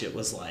launch, it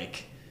was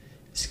like,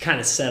 it's kind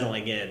of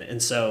settling in.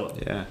 And so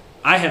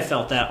I have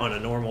felt that on a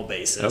normal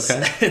basis.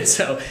 Okay. And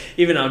so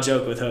even I'll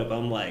joke with Hope,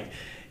 I'm like,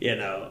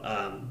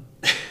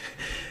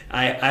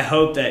 I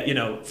hope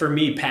that, for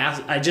me,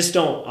 I just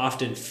don't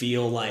often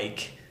feel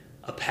like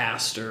a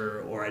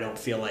pastor, or I don't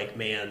feel like,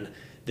 man,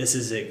 this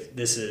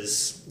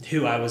is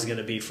who I was going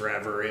to be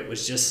forever. It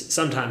was just,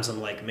 sometimes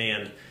I'm like,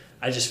 man,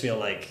 I just feel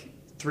like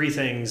 3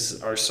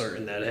 things are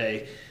certain, that,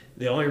 hey,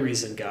 the only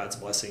reason God's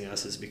blessing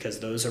us is because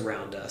those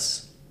around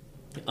us,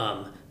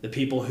 the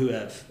people who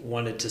have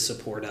wanted to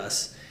support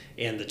us,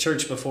 and the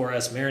church before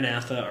us,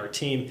 Maranatha, our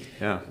team,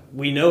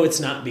 we know it's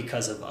not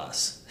because of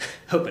us.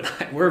 Hope and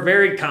I, we're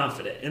very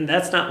confident. And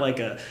that's not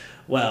like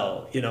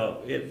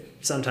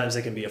sometimes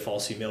it can be a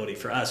false humility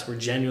for us. We're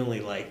genuinely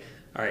like,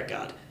 all right,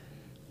 God,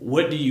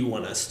 what do you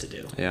want us to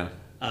do? Yeah.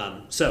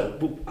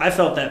 So I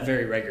felt that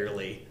very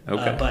regularly.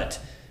 Okay. But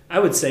I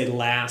would say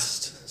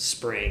last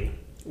spring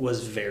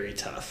was very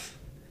tough.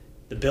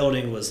 The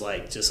building was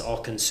like just all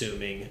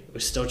consuming. We're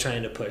still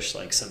trying to push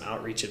like some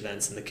outreach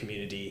events in the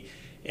community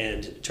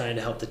and trying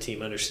to help the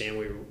team understand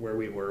where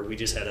we were. We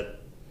just had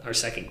our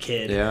second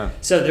kid. Yeah.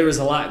 So there was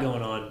a lot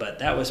going on, but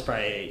that was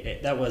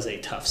a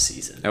tough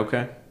season.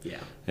 Okay. Yeah.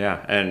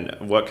 Yeah.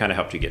 And what kind of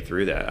helped you get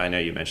through that? I know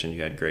you mentioned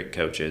you had great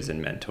coaches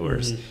and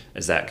mentors. Mm-hmm.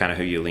 Is that kind of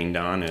who you leaned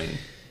on? And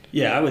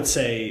yeah, I would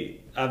say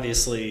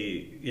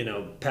obviously,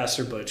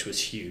 Pastor Butch was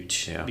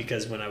huge,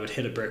 because when I would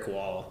hit a brick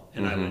wall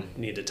and I would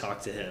need to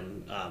talk to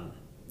him,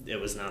 it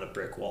was not a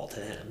brick wall to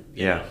him.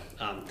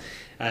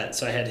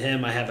 So I had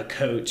him. I have a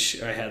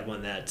coach. I had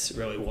one that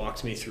really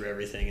walked me through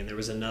everything. And there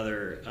was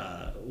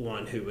another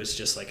one who was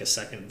just like a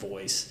second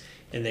voice.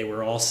 And they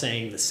were all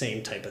saying the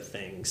same type of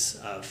things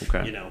of,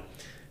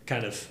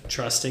 kind of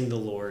trusting the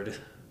Lord,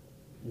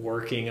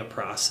 working a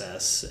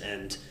process,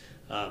 and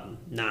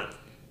not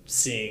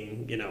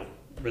seeing,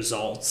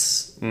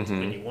 results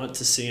when you want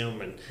to see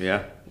them. And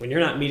when you're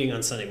not meeting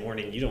on Sunday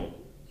morning, you don't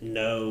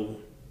know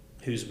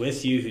who's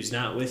with you, who's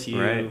not with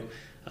you. Right.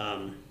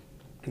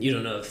 You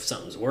don't know if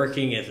something's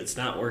working, if it's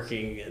not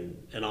working,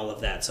 and all of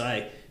that. So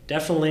I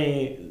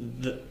definitely,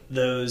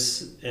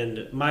 those,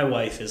 and my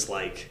wife is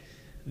like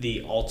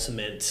the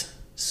ultimate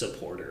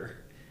supporter.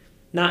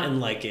 Not in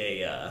like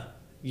a,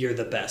 you're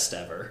the best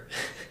ever.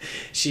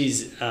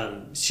 She's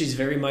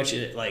very much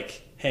in it,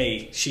 like,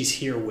 hey, she's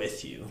here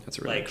with you. That's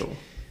really cool.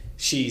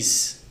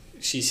 She's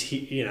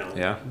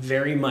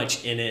very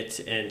much in it,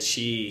 and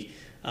she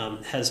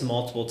has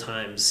multiple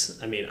times.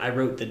 I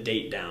wrote the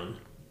date down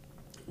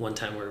one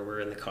time where we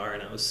were in the car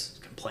and I was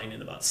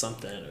complaining about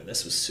something, or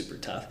this was super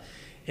tough,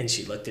 and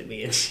she looked at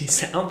me and she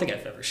said, I don't think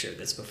I've ever shared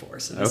this before,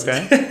 so this is,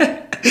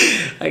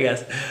 I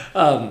guess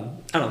I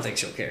don't think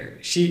she'll care.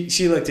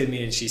 She looked at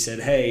me and she said,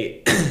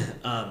 hey,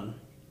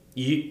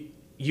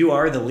 you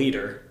are the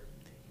leader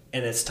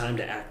and it's time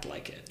to act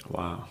like it.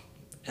 Wow.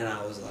 And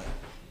I was like,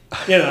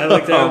 I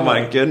looked at her. Oh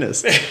my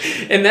goodness.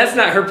 And that's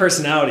not her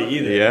personality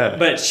either. Yeah.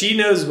 But she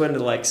knows when to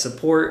like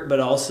support, but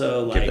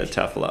also like give the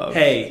tough love.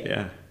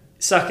 Hey,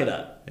 suck it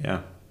up.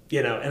 Yeah.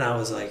 And I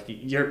was like,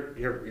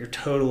 you're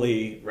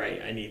totally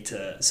right. I need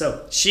to.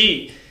 So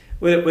she,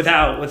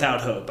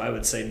 without hope, I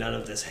would say none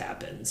of this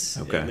happens.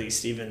 Okay. At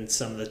least even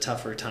some of the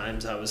tougher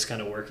times I was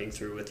kind of working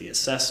through with the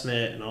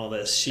assessment and all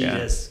this. She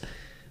has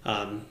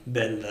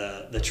been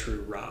the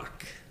true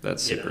rock.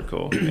 That's super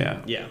cool.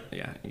 Yeah.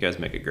 Yeah. You guys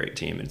make a great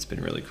team. It's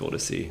been really cool to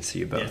see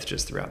you both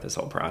just throughout this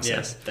whole process.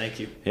 Yes. Thank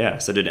you. Yeah.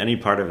 So did any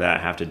part of that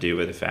have to do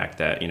with the fact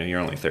that, you're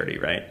only 30,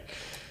 right?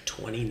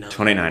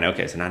 29.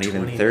 Okay. So not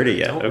even 30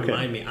 yet. Don't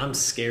remind me. I'm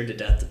scared to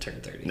death to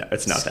turn 30. No,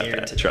 it's not that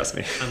bad. Trust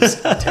me. I'm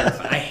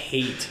terrified. I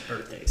hate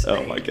birthdays.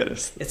 Oh my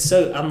goodness. It's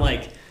so, I'm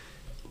like,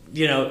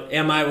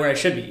 am I where I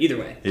should be? Either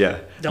way. Yeah.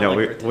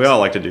 We all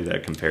like to do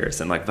that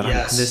comparison. Like, but I'm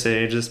this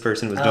age, this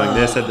person was doing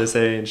this at this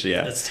age.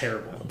 Yeah. That's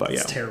terrible. But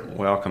that's terrible.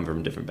 We all come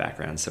from different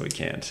backgrounds, so we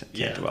can't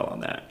dwell on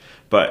that.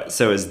 But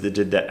so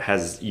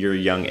has your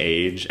young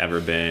age ever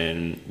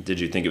been,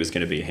 did you think it was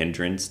going to be a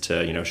hindrance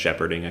to,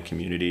 shepherding a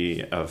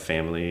community of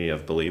family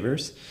of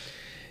believers?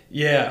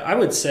 Yeah, I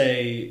would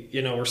say,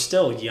 we're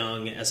still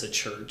young as a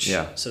church.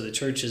 Yeah. So the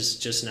church has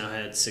just now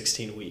had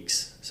 16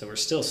 weeks. So we're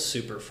still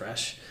super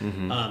fresh.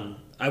 Mm-hmm.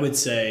 I would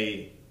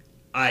say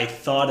I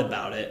thought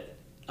about it,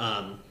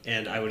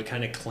 and I would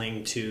kind of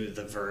cling to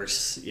the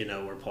verse,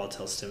 where Paul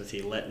tells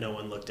Timothy, let no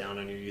one look down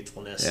on your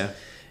youthfulness. Yeah.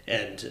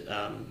 And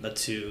but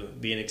to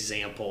be an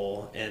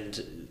example.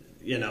 And,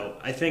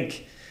 I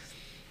think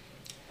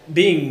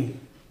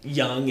being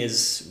young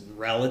is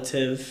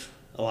relative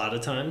a lot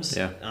of times.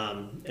 Yeah.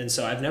 And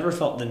so I've never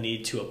felt the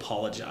need to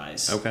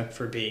apologize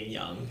for being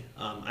young.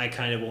 I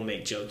kind of will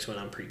make jokes when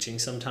I'm preaching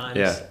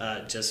sometimes,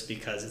 just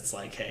because it's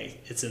like, hey,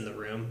 it's in the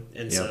room.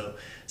 And so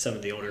some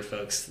of the older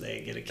folks,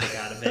 they get a kick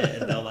out of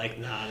it and they'll like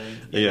nod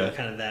and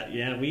kind of that.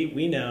 Yeah,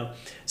 we know.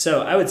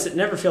 So I would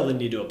never feel the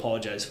need to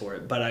apologize for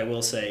it, but I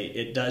will say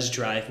it does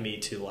drive me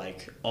to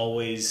like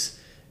always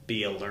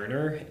be a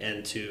learner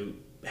and to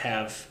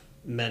have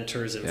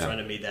mentors in front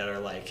of me that are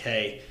like,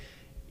 hey,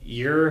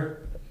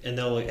 and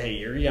they'll like, hey,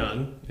 you're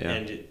young,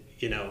 and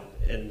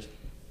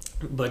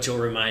but you'll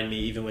remind me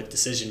even with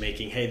decision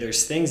making, hey,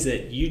 there's things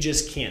that you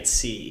just can't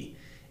see,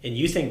 and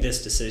you think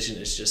this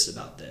decision is just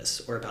about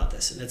this or about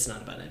this, and it's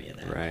not about any of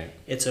that. Right.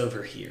 It's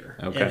over here.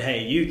 Okay. And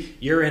hey,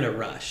 you're in a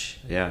rush.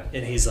 Yeah.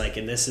 And he's like,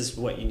 and this is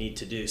what you need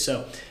to do.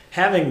 So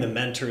having the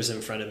mentors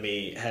in front of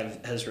me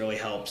has really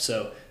helped.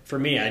 So for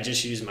me, I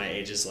just use my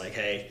age as like,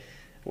 hey,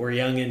 we're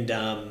young and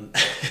dumb.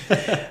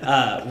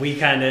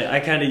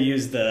 I kind of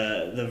use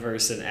the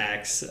verse in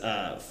Acts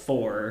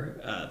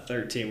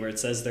 4:13 where it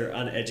says they're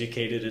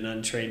uneducated and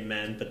untrained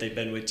men, but they've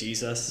been with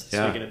Jesus.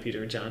 Speaking of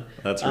Peter and John,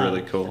 that's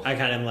really cool. I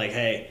kind of am like,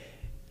 hey,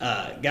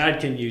 God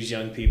can use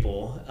young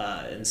people,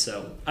 and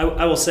so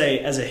I will say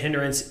as a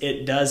hindrance,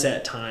 it does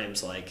at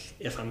times. Like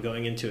if I'm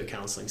going into a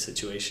counseling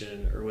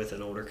situation or with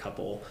an older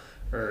couple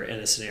or in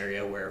a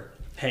scenario where,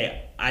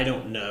 hey, I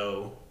don't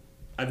know.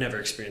 I've never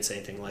experienced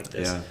anything like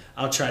this. Yeah.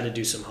 I'll try to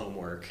do some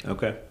homework.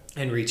 Okay.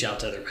 And reach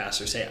out to other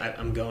pastors. Say,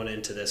 I'm going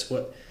into this.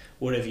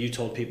 What have you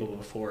told people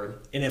before?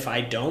 And if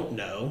I don't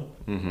know,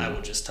 I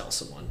will just tell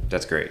someone.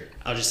 That's great.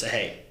 I'll just say,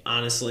 hey,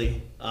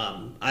 honestly,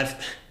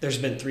 there's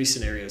been 3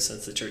 scenarios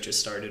since the church has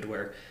started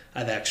where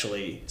I've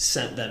actually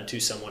sent them to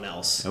someone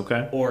else.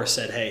 Okay. Or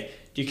said, hey,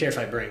 do you care if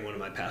I bring one of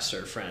my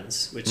pastor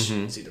friends, which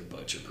is either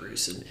Butch or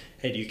Bruce, and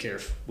hey, do you care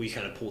if we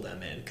kind of pull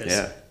them in?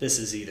 Because this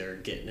is either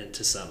getting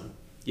into some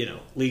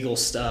legal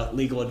stuff,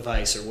 legal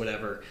advice or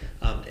whatever,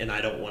 and I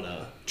don't want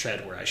to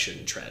tread where I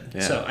shouldn't tread.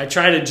 Yeah. So I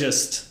try to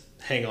just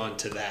hang on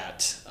to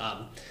that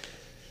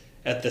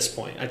at this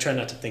point. I try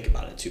not to think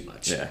about it too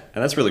much. Yeah,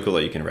 and that's really cool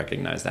that you can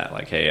recognize that.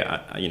 Like, hey,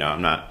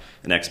 I'm not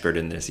an expert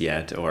in this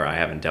yet, or I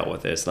haven't dealt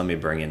with this. Let me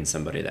bring in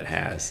somebody that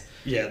has.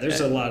 Yeah, there's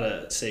a lot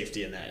of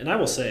safety in that. And I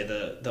will say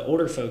the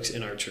older folks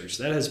in our church,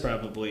 that has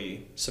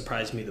probably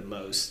surprised me the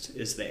most,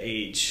 is the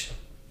age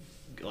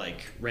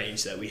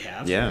range that we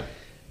have. Yeah.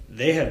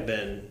 They have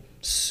been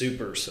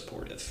super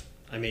supportive.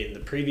 I mean,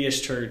 the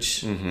previous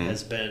church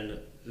has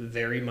been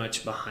very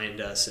much behind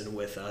us and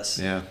with us.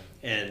 Yeah.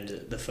 And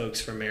the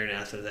folks from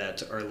Maranatha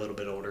that are a little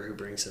bit older who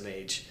bring some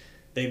age,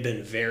 they've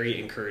been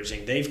very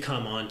encouraging. They've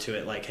come on to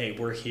it like, hey,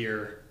 we're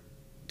here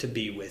to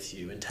be with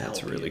you and to help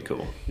you. That's really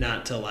cool.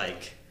 Not to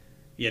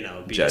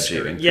be judge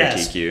you and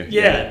critique you.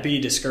 Yeah, be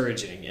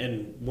discouraging.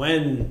 And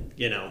when,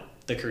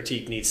 the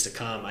critique needs to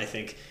come, I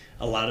think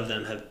a lot of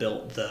them have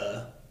built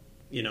the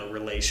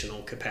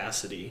relational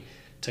capacity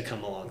to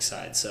come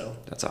alongside. So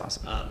that's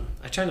awesome.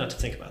 I try not to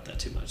think about that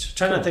too much.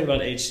 Try not to think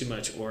about age too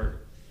much, or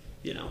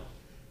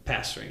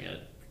pastoring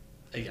at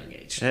a young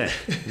age. Yeah,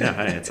 no,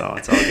 it's all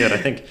good. I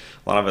think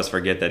a lot of us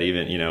forget that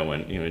even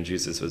when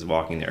Jesus was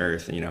walking the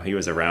earth, he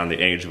was around the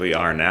age we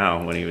are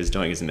now when he was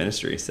doing his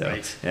ministry. So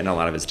and a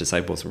lot of his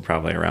disciples were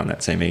probably around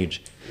that same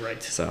age.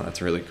 Right. So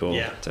that's really cool.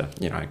 Yeah.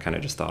 I kind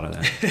of just thought of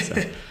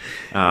that.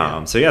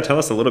 So tell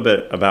us a little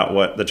bit about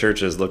what the church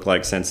has looked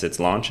like since its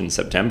launch in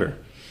September.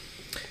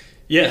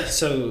 Yeah.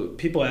 So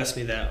people ask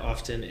me that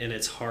often, and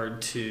it's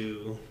hard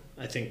to,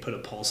 I think, put a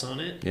pulse on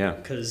it. Yeah.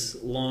 Because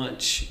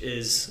launch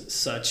is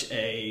such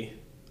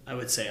I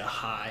would say a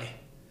high.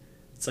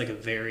 It's like a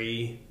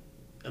very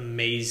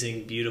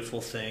amazing,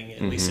 beautiful thing.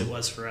 At least it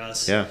was for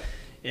us. Yeah.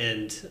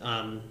 And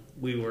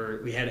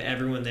we had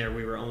everyone there.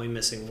 We were only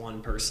missing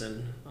one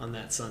person on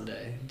that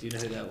Sunday. Do you know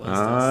who that was?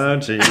 Oh,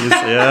 jeez.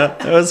 Yeah,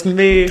 that was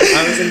me.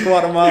 I was in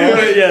Guatemala.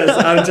 Yes,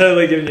 I'm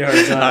totally giving you a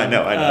hard time. I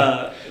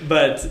know.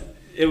 But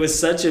it was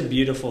such a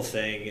beautiful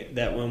thing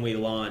that when we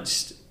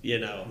launched, we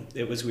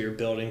were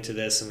building to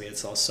this, and we had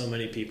saw so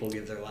many people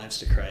give their lives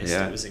to Christ.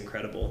 Yeah. It was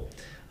incredible.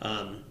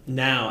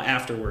 Now,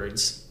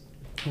 afterwards,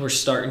 we're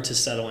starting to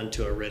settle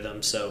into a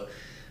rhythm. So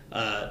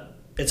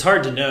it's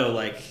hard to know,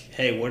 like,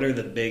 hey, what are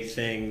the big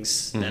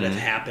things that have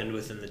happened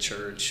within the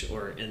church?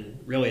 And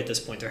really at this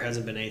point, there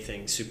hasn't been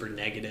anything super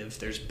negative.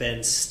 There's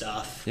been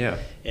stuff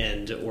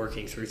and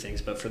working through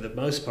things. But for the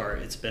most part,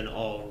 it's been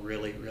all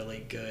really,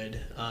 really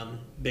good.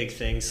 Big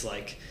things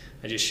like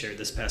I just shared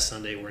this past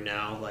Sunday, we're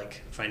now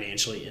like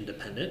financially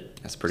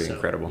independent. That's pretty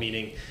incredible.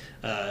 Meaning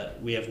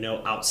we have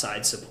no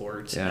outside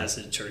support as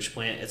a church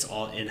plant. It's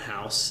all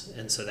in-house.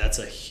 And so that's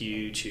a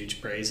huge,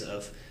 huge praise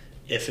of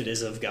if it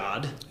is of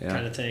God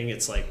kind of thing.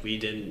 It's like we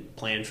didn't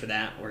plan for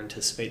that or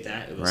anticipate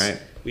that. It was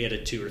we had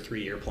a 2 or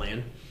 3 year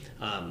plan,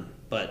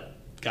 but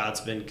God's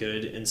been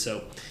good. And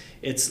so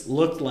it's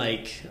looked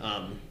like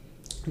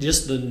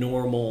just the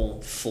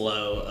normal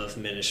flow of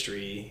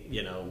ministry,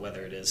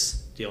 whether it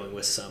is dealing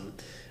with some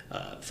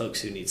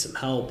folks who need some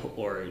help,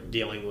 or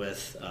dealing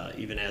with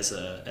even as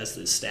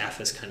the staff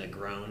has kind of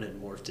grown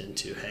and morphed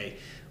into, hey,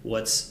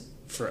 what's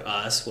for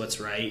us, what's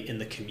right in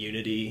the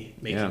community,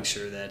 making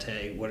sure that,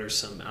 hey, what are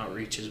some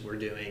outreaches we're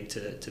doing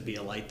to be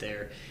a light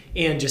there,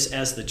 and just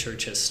as the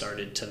church has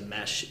started to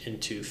mesh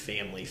into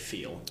family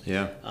feel,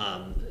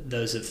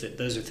 those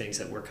are things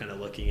that we're kind of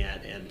looking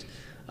at. And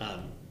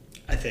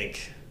I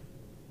think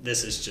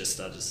this is just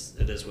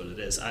it is what it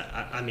is.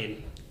 I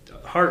mean,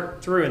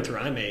 heart through and through,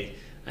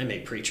 I'm a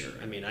preacher.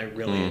 I mean, I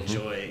really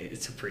enjoy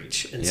to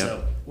preach. And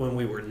so when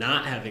we were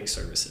not having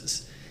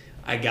services,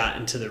 I got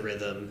into the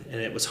rhythm,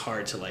 and it was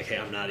hard to like, hey,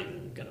 I'm not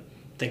even going to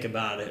think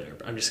about it, or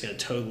I'm just going to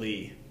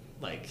totally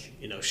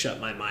shut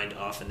my mind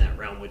off in that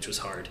realm, which was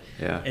hard.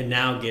 Yeah. And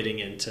now getting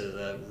into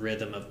the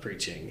rhythm of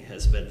preaching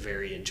has been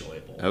very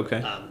enjoyable.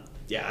 Okay.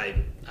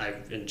 I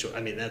enjoy,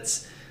 I mean,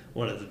 that's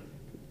one of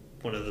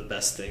the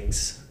best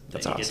things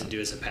that you get to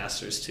do as a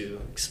pastor, is to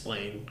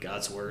explain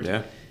God's word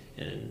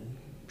and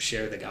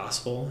share the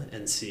gospel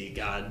and see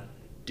God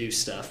do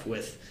stuff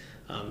with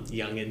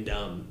young and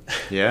dumb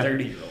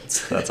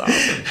 30-year-olds. That's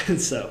awesome.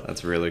 So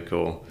that's really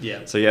cool.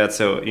 Yeah.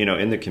 So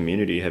in the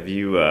community, have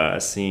you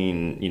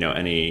seen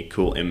any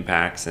cool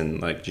impacts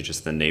in like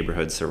just the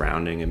neighborhood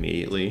surrounding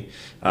immediately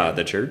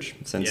the church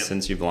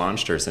since you've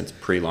launched, or since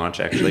pre-launch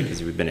actually,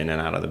 because we've been in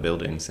and out of the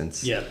building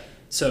since. Yeah.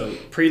 So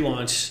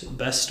pre-launch,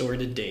 best story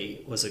to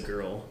date was a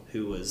girl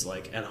who was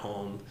like at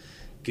home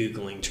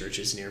Googling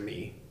churches near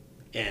me,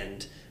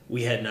 and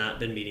we had not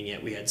been meeting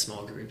yet. We had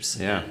small groups.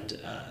 Yeah. And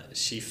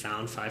she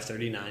found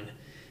 539,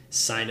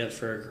 signed up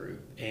for a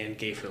group, and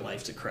gave her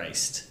life to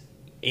Christ,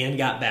 and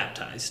got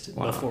baptized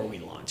before we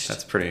launched.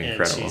 That's pretty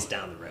incredible. And she's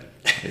down the road.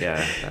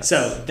 Yeah.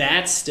 So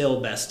that's still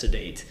best to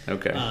date.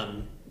 Okay.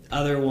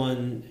 Other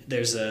one,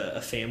 there's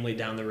a family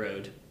down the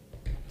road,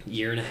 a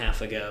year and a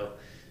half ago,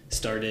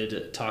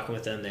 started talking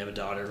with them. They have a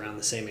daughter around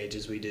the same age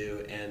as we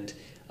do, and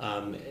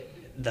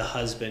the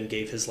husband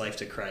gave his life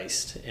to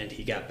Christ, and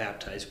he got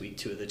baptized week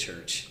 2 of the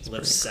church.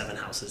 Lives 7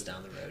 houses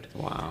down the road.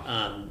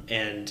 Wow.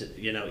 And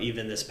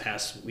even this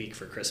past week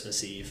for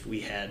Christmas Eve,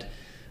 we had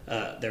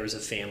there was a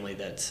family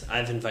that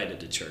I've invited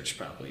to church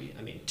probably,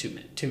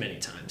 too many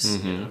times.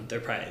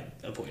 They're probably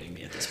avoiding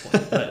me at this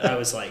point. But I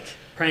was like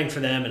praying for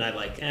them, and I'm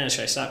like,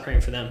 should I stop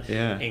praying for them?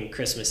 Yeah. And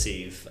Christmas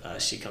Eve,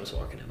 she comes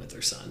walking in with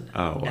their son.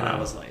 Oh, wow. And I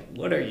was like,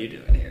 what are you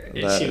doing here?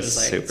 And that she was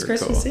like, it's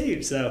Christmas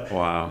Eve. So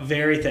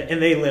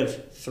and they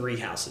live 3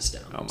 houses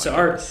down. Oh my so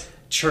goodness.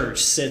 Our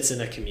church sits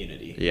in a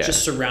community,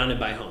 just surrounded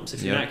by homes.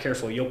 If you're not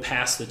careful, you'll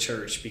pass the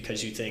church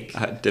because you think...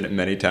 I did it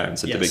many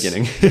times at the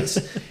beginning.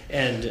 Yes.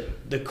 And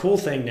the cool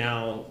thing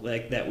now,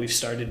 like that we've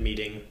started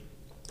meeting,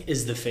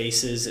 is the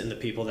faces and the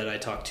people that I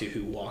talk to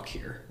who walk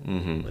here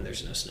when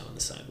there's no snow on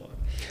the sidewalk.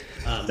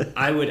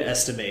 I would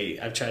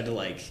estimate, I've tried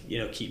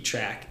to keep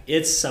track,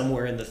 it's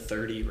somewhere in the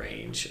 30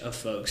 range of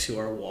folks who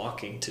are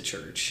walking to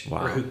church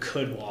or who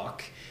could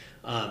walk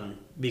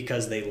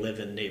because they live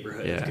in the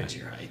neighborhood of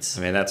Goodyear Heights.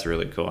 That's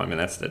really cool.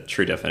 That's the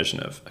true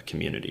definition of a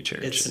community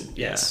church.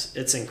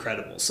 It's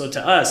incredible. So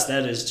to us,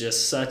 that is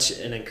just such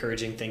an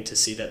encouraging thing to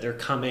see that they're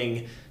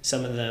coming.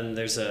 Some of them,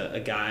 there's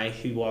a guy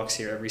who walks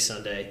here every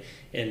Sunday,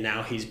 and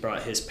now he's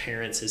brought his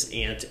parents, his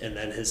aunt, and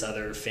then his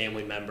other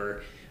family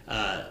member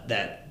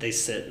that they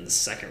sit in the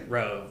second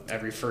row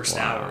every first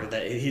hour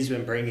that he's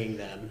been bringing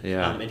them.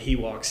 And he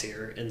walks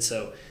here. And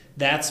so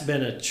that's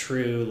been a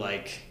true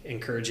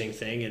encouraging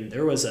thing. And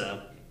there was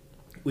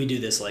we do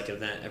this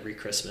event every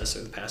Christmas,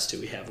 or the past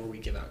 2 we have, where we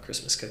give out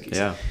Christmas cookies.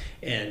 Yeah.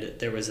 And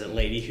there was a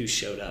lady who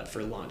showed up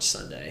for launch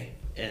Sunday,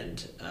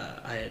 and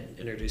I had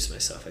introduced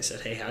myself. I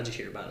said, hey, how'd you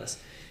hear about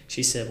us?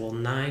 She said, well,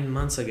 9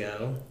 months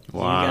ago,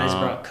 Wow. you guys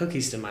brought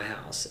cookies to my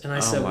house. And I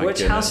said, my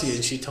which house are goodness. you?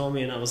 And she told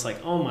me, and I was like,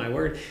 oh, my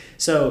word.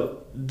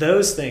 So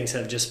those things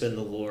have just been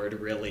the Lord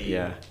really,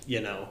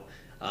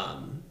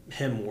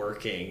 him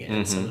working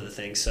and some of the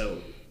things. So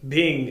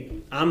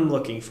I'm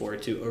looking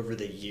forward to over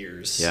the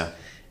years. Yeah.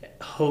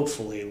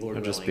 Hopefully, Lord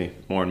willing, There'll just be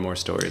more and more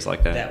stories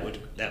like that.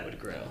 That would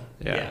grow.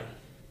 Yeah.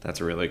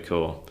 That's really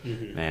cool,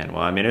 man.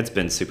 Well, I mean, it's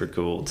been super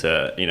cool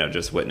to,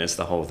 just witness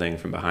the whole thing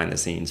from behind the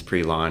scenes,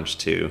 pre-launch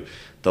to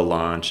the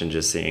launch, and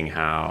just seeing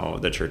how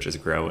the church is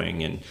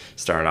growing, and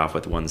started off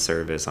with one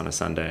service on a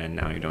Sunday, and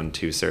now you're doing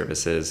 2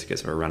 services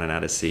because we're running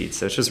out of seats.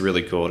 So it's just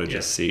really cool to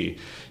just see,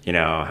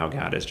 how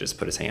God has just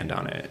put his hand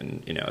on it,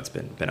 and, it's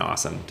been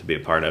awesome to be a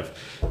part of.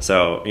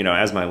 So,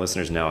 as my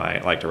listeners know,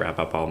 I like to wrap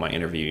up all my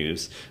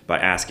interviews by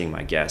asking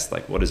my guests,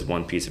 like, what is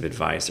one piece of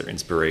advice or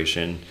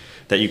inspiration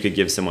that you could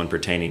give someone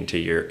pertaining to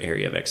your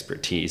area of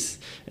expertise?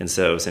 And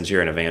so, since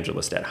you're an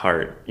evangelist at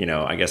heart,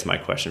 I guess my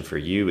question for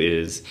you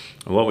is,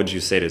 what would you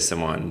say to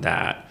someone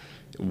that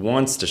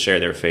wants to share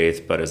their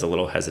faith but is a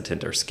little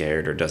hesitant or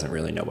scared or doesn't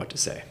really know what to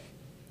say?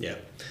 Yeah.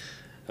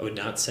 I would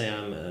not say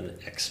I'm an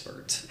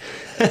expert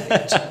at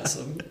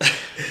evangelism.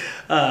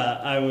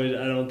 I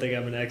don't think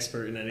I'm an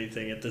expert in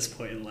anything at this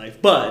point in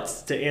life.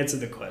 But to answer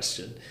the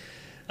question,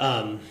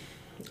 I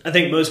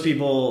think most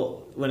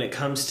people, when it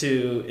comes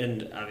to,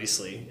 and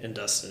obviously, and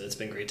Dustin, it's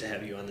been great to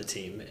have you on the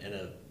team, and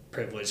a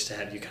privilege to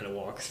have you kind of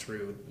walk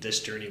through this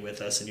journey with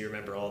us. And you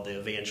remember all the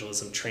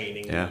evangelism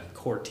training,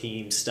 core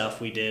team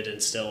stuff we did,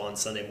 and still on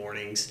Sunday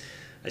mornings,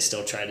 I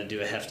still try to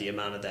do a hefty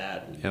amount of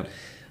that. Yep.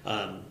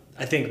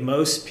 I think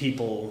most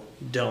people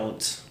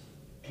don't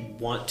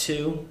want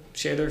to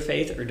share their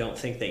faith, or don't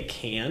think they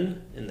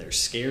can, and they're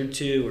scared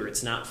to, or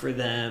it's not for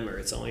them, or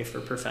it's only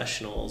for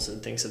professionals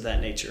and things of that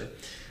nature.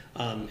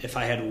 If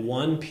I had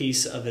one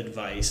piece of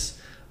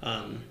advice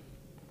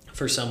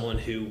for someone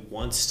who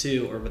wants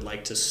to or would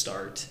like to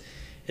start,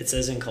 it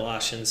says in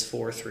Colossians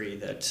 4:3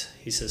 that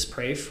he says,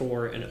 pray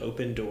for an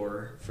open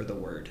door for the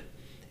word.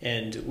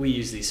 And we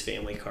use these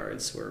family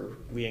cards where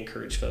we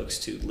encourage folks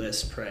to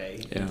list,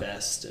 pray,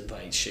 invest,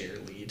 invite, share,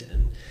 lead.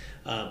 And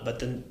but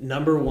the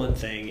number one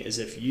thing is,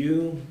 if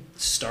you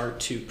start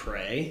to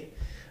pray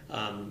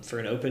for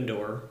an open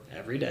door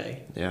every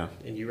day,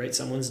 and you write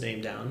someone's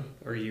name down,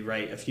 or you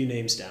write a few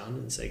names down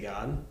and say,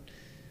 God,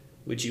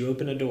 would you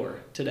open a door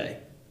today?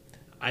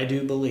 I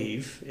do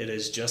believe it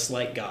is just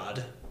like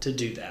God to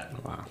do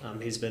that. Wow.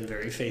 He's been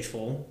very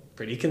faithful,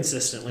 pretty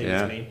consistently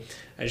with me.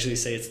 I usually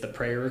say it's the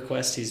prayer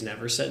request he's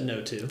never said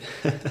no to,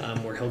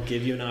 where he'll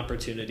give you an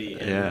opportunity.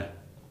 And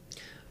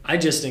I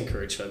just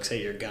encourage folks,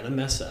 hey, you're going to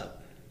mess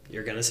up.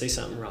 You're going to say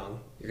something wrong.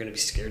 You're going to be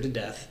scared to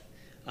death.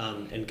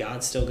 And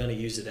God's still going to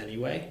use it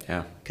anyway,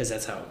 because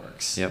that's how it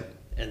works. Yep.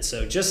 And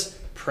so just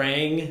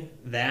praying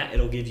that,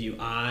 it'll give you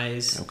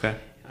eyes. Okay.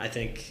 I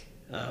think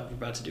we're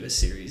about to do a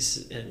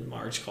series in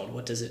March called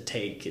What Does It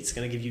Take? It's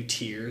going to give you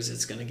tears.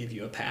 It's going to give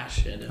you a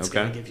passion. It's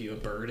going to give you a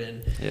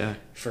burden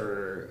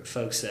for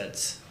folks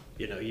that,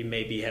 you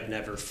maybe have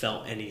never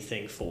felt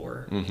anything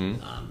for.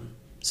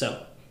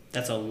 So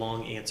that's a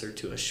long answer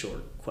to a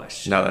short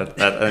question. No,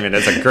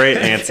 that's a great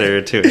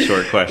answer to a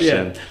short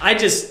question. I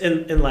just,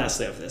 and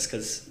lastly of this,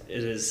 because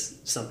it is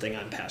something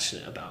I'm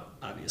passionate about,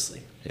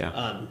 obviously.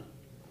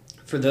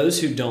 For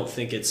those who don't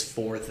think it's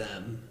for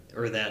them,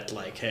 or that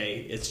like,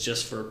 hey, it's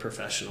just for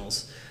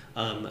professionals,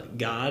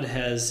 God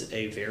has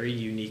a very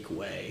unique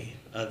way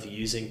of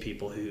using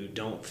people who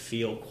don't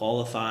feel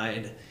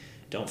qualified,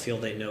 don't feel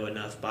they know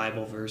enough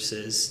Bible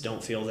verses,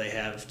 don't feel they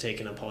have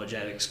taken an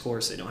apologetics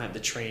course, they don't have the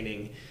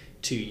training,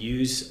 to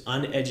use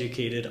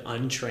uneducated,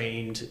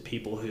 untrained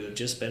people who have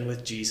just been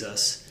with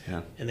Jesus,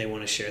 and they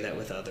want to share that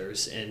with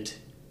others. And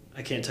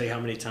I can't tell you how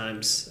many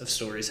times of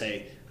stories,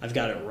 hey, I've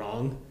got it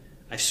wrong,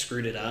 I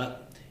screwed it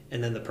up,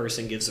 and then the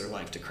person gives their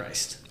life to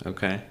Christ.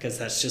 Okay. Because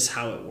that's just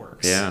how it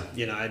works. Yeah.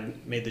 I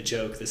made the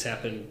joke, this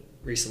happened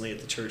recently at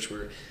the church,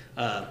 where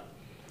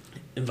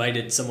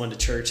invited someone to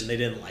church and they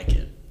didn't like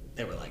it.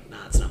 They were like,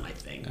 nah, it's not my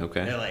thing.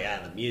 Okay. They're like,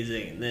 the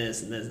music and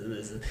this and this and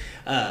this.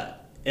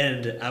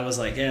 And I was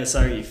like, yeah,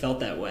 sorry you felt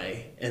that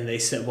way. And they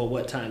said, well,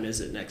 what time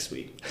is it next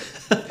week?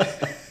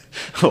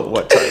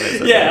 What time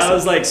is it? I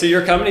was like, so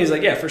you're coming? He's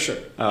like, yeah, for sure.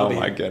 Oh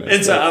my goodness.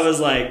 And so I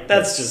was like,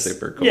 that's just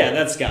super cool. Yeah,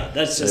 that's God.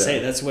 That's just, hey,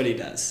 that's what he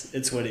does.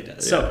 It's what he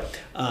does. Yeah.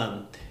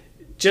 So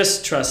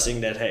just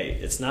trusting that, hey,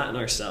 it's not in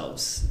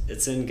ourselves,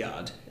 it's in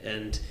God.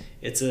 And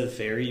it's a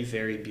very,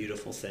 very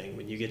beautiful thing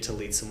when you get to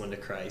lead someone to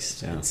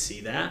Christ and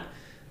see that.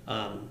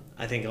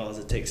 I think all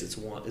it takes is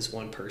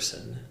one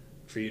person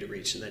for you to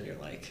reach, and then you're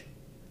like,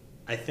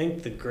 I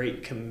think the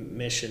Great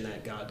Commission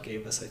that God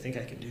gave us, I think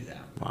I can do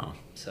that. Wow.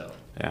 So.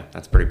 Yeah,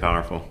 that's pretty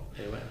powerful.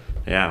 Anyway.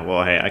 Yeah,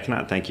 well, hey, I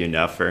cannot thank you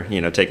enough for,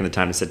 taking the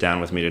time to sit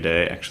down with me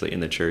today, actually in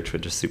the church,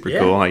 which is super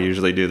cool. I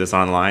usually do this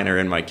online or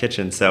in my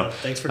kitchen. So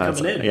thanks for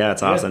coming in. Yeah,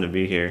 it's awesome to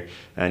be here.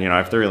 And,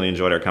 I've thoroughly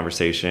enjoyed our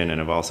conversation,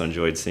 and I've also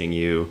enjoyed seeing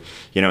you,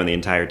 and the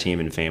entire team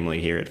and family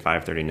here at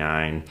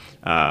 539,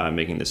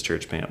 making this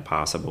church plant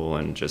possible,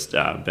 and just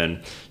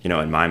been,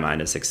 in my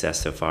mind, a success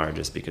so far,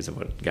 just because of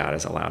what God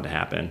has allowed to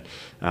happen.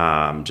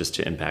 just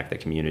to impact the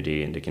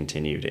community and to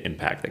continue to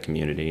impact the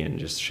community and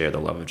just share the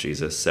love of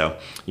Jesus. So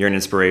you're an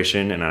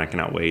inspiration, and I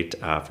cannot wait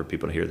for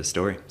people to hear the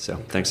story. So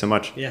thanks so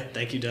much. Yeah,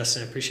 thank you,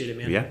 Dustin. I appreciate it,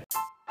 man. Yeah.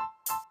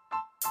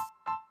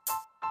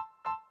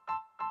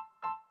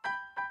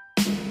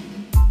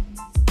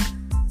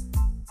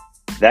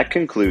 That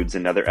concludes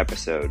another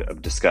episode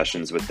of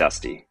Discussions with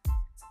Dusty.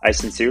 I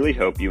sincerely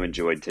hope you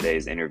enjoyed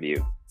today's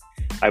interview.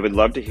 I would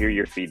love to hear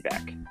your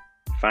feedback.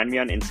 Find me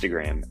on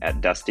Instagram at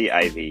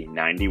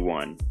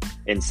DustyIvy91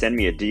 and send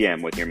me a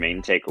DM with your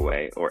main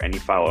takeaway or any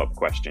follow-up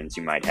questions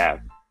you might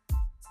have.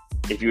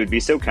 If you would be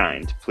so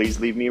kind, please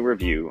leave me a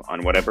review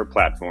on whatever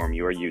platform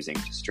you are using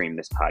to stream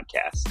this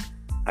podcast.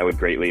 I would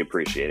greatly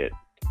appreciate it.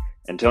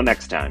 Until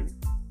next time,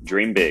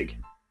 dream big,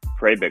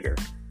 pray bigger,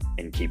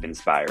 and keep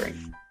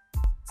inspiring.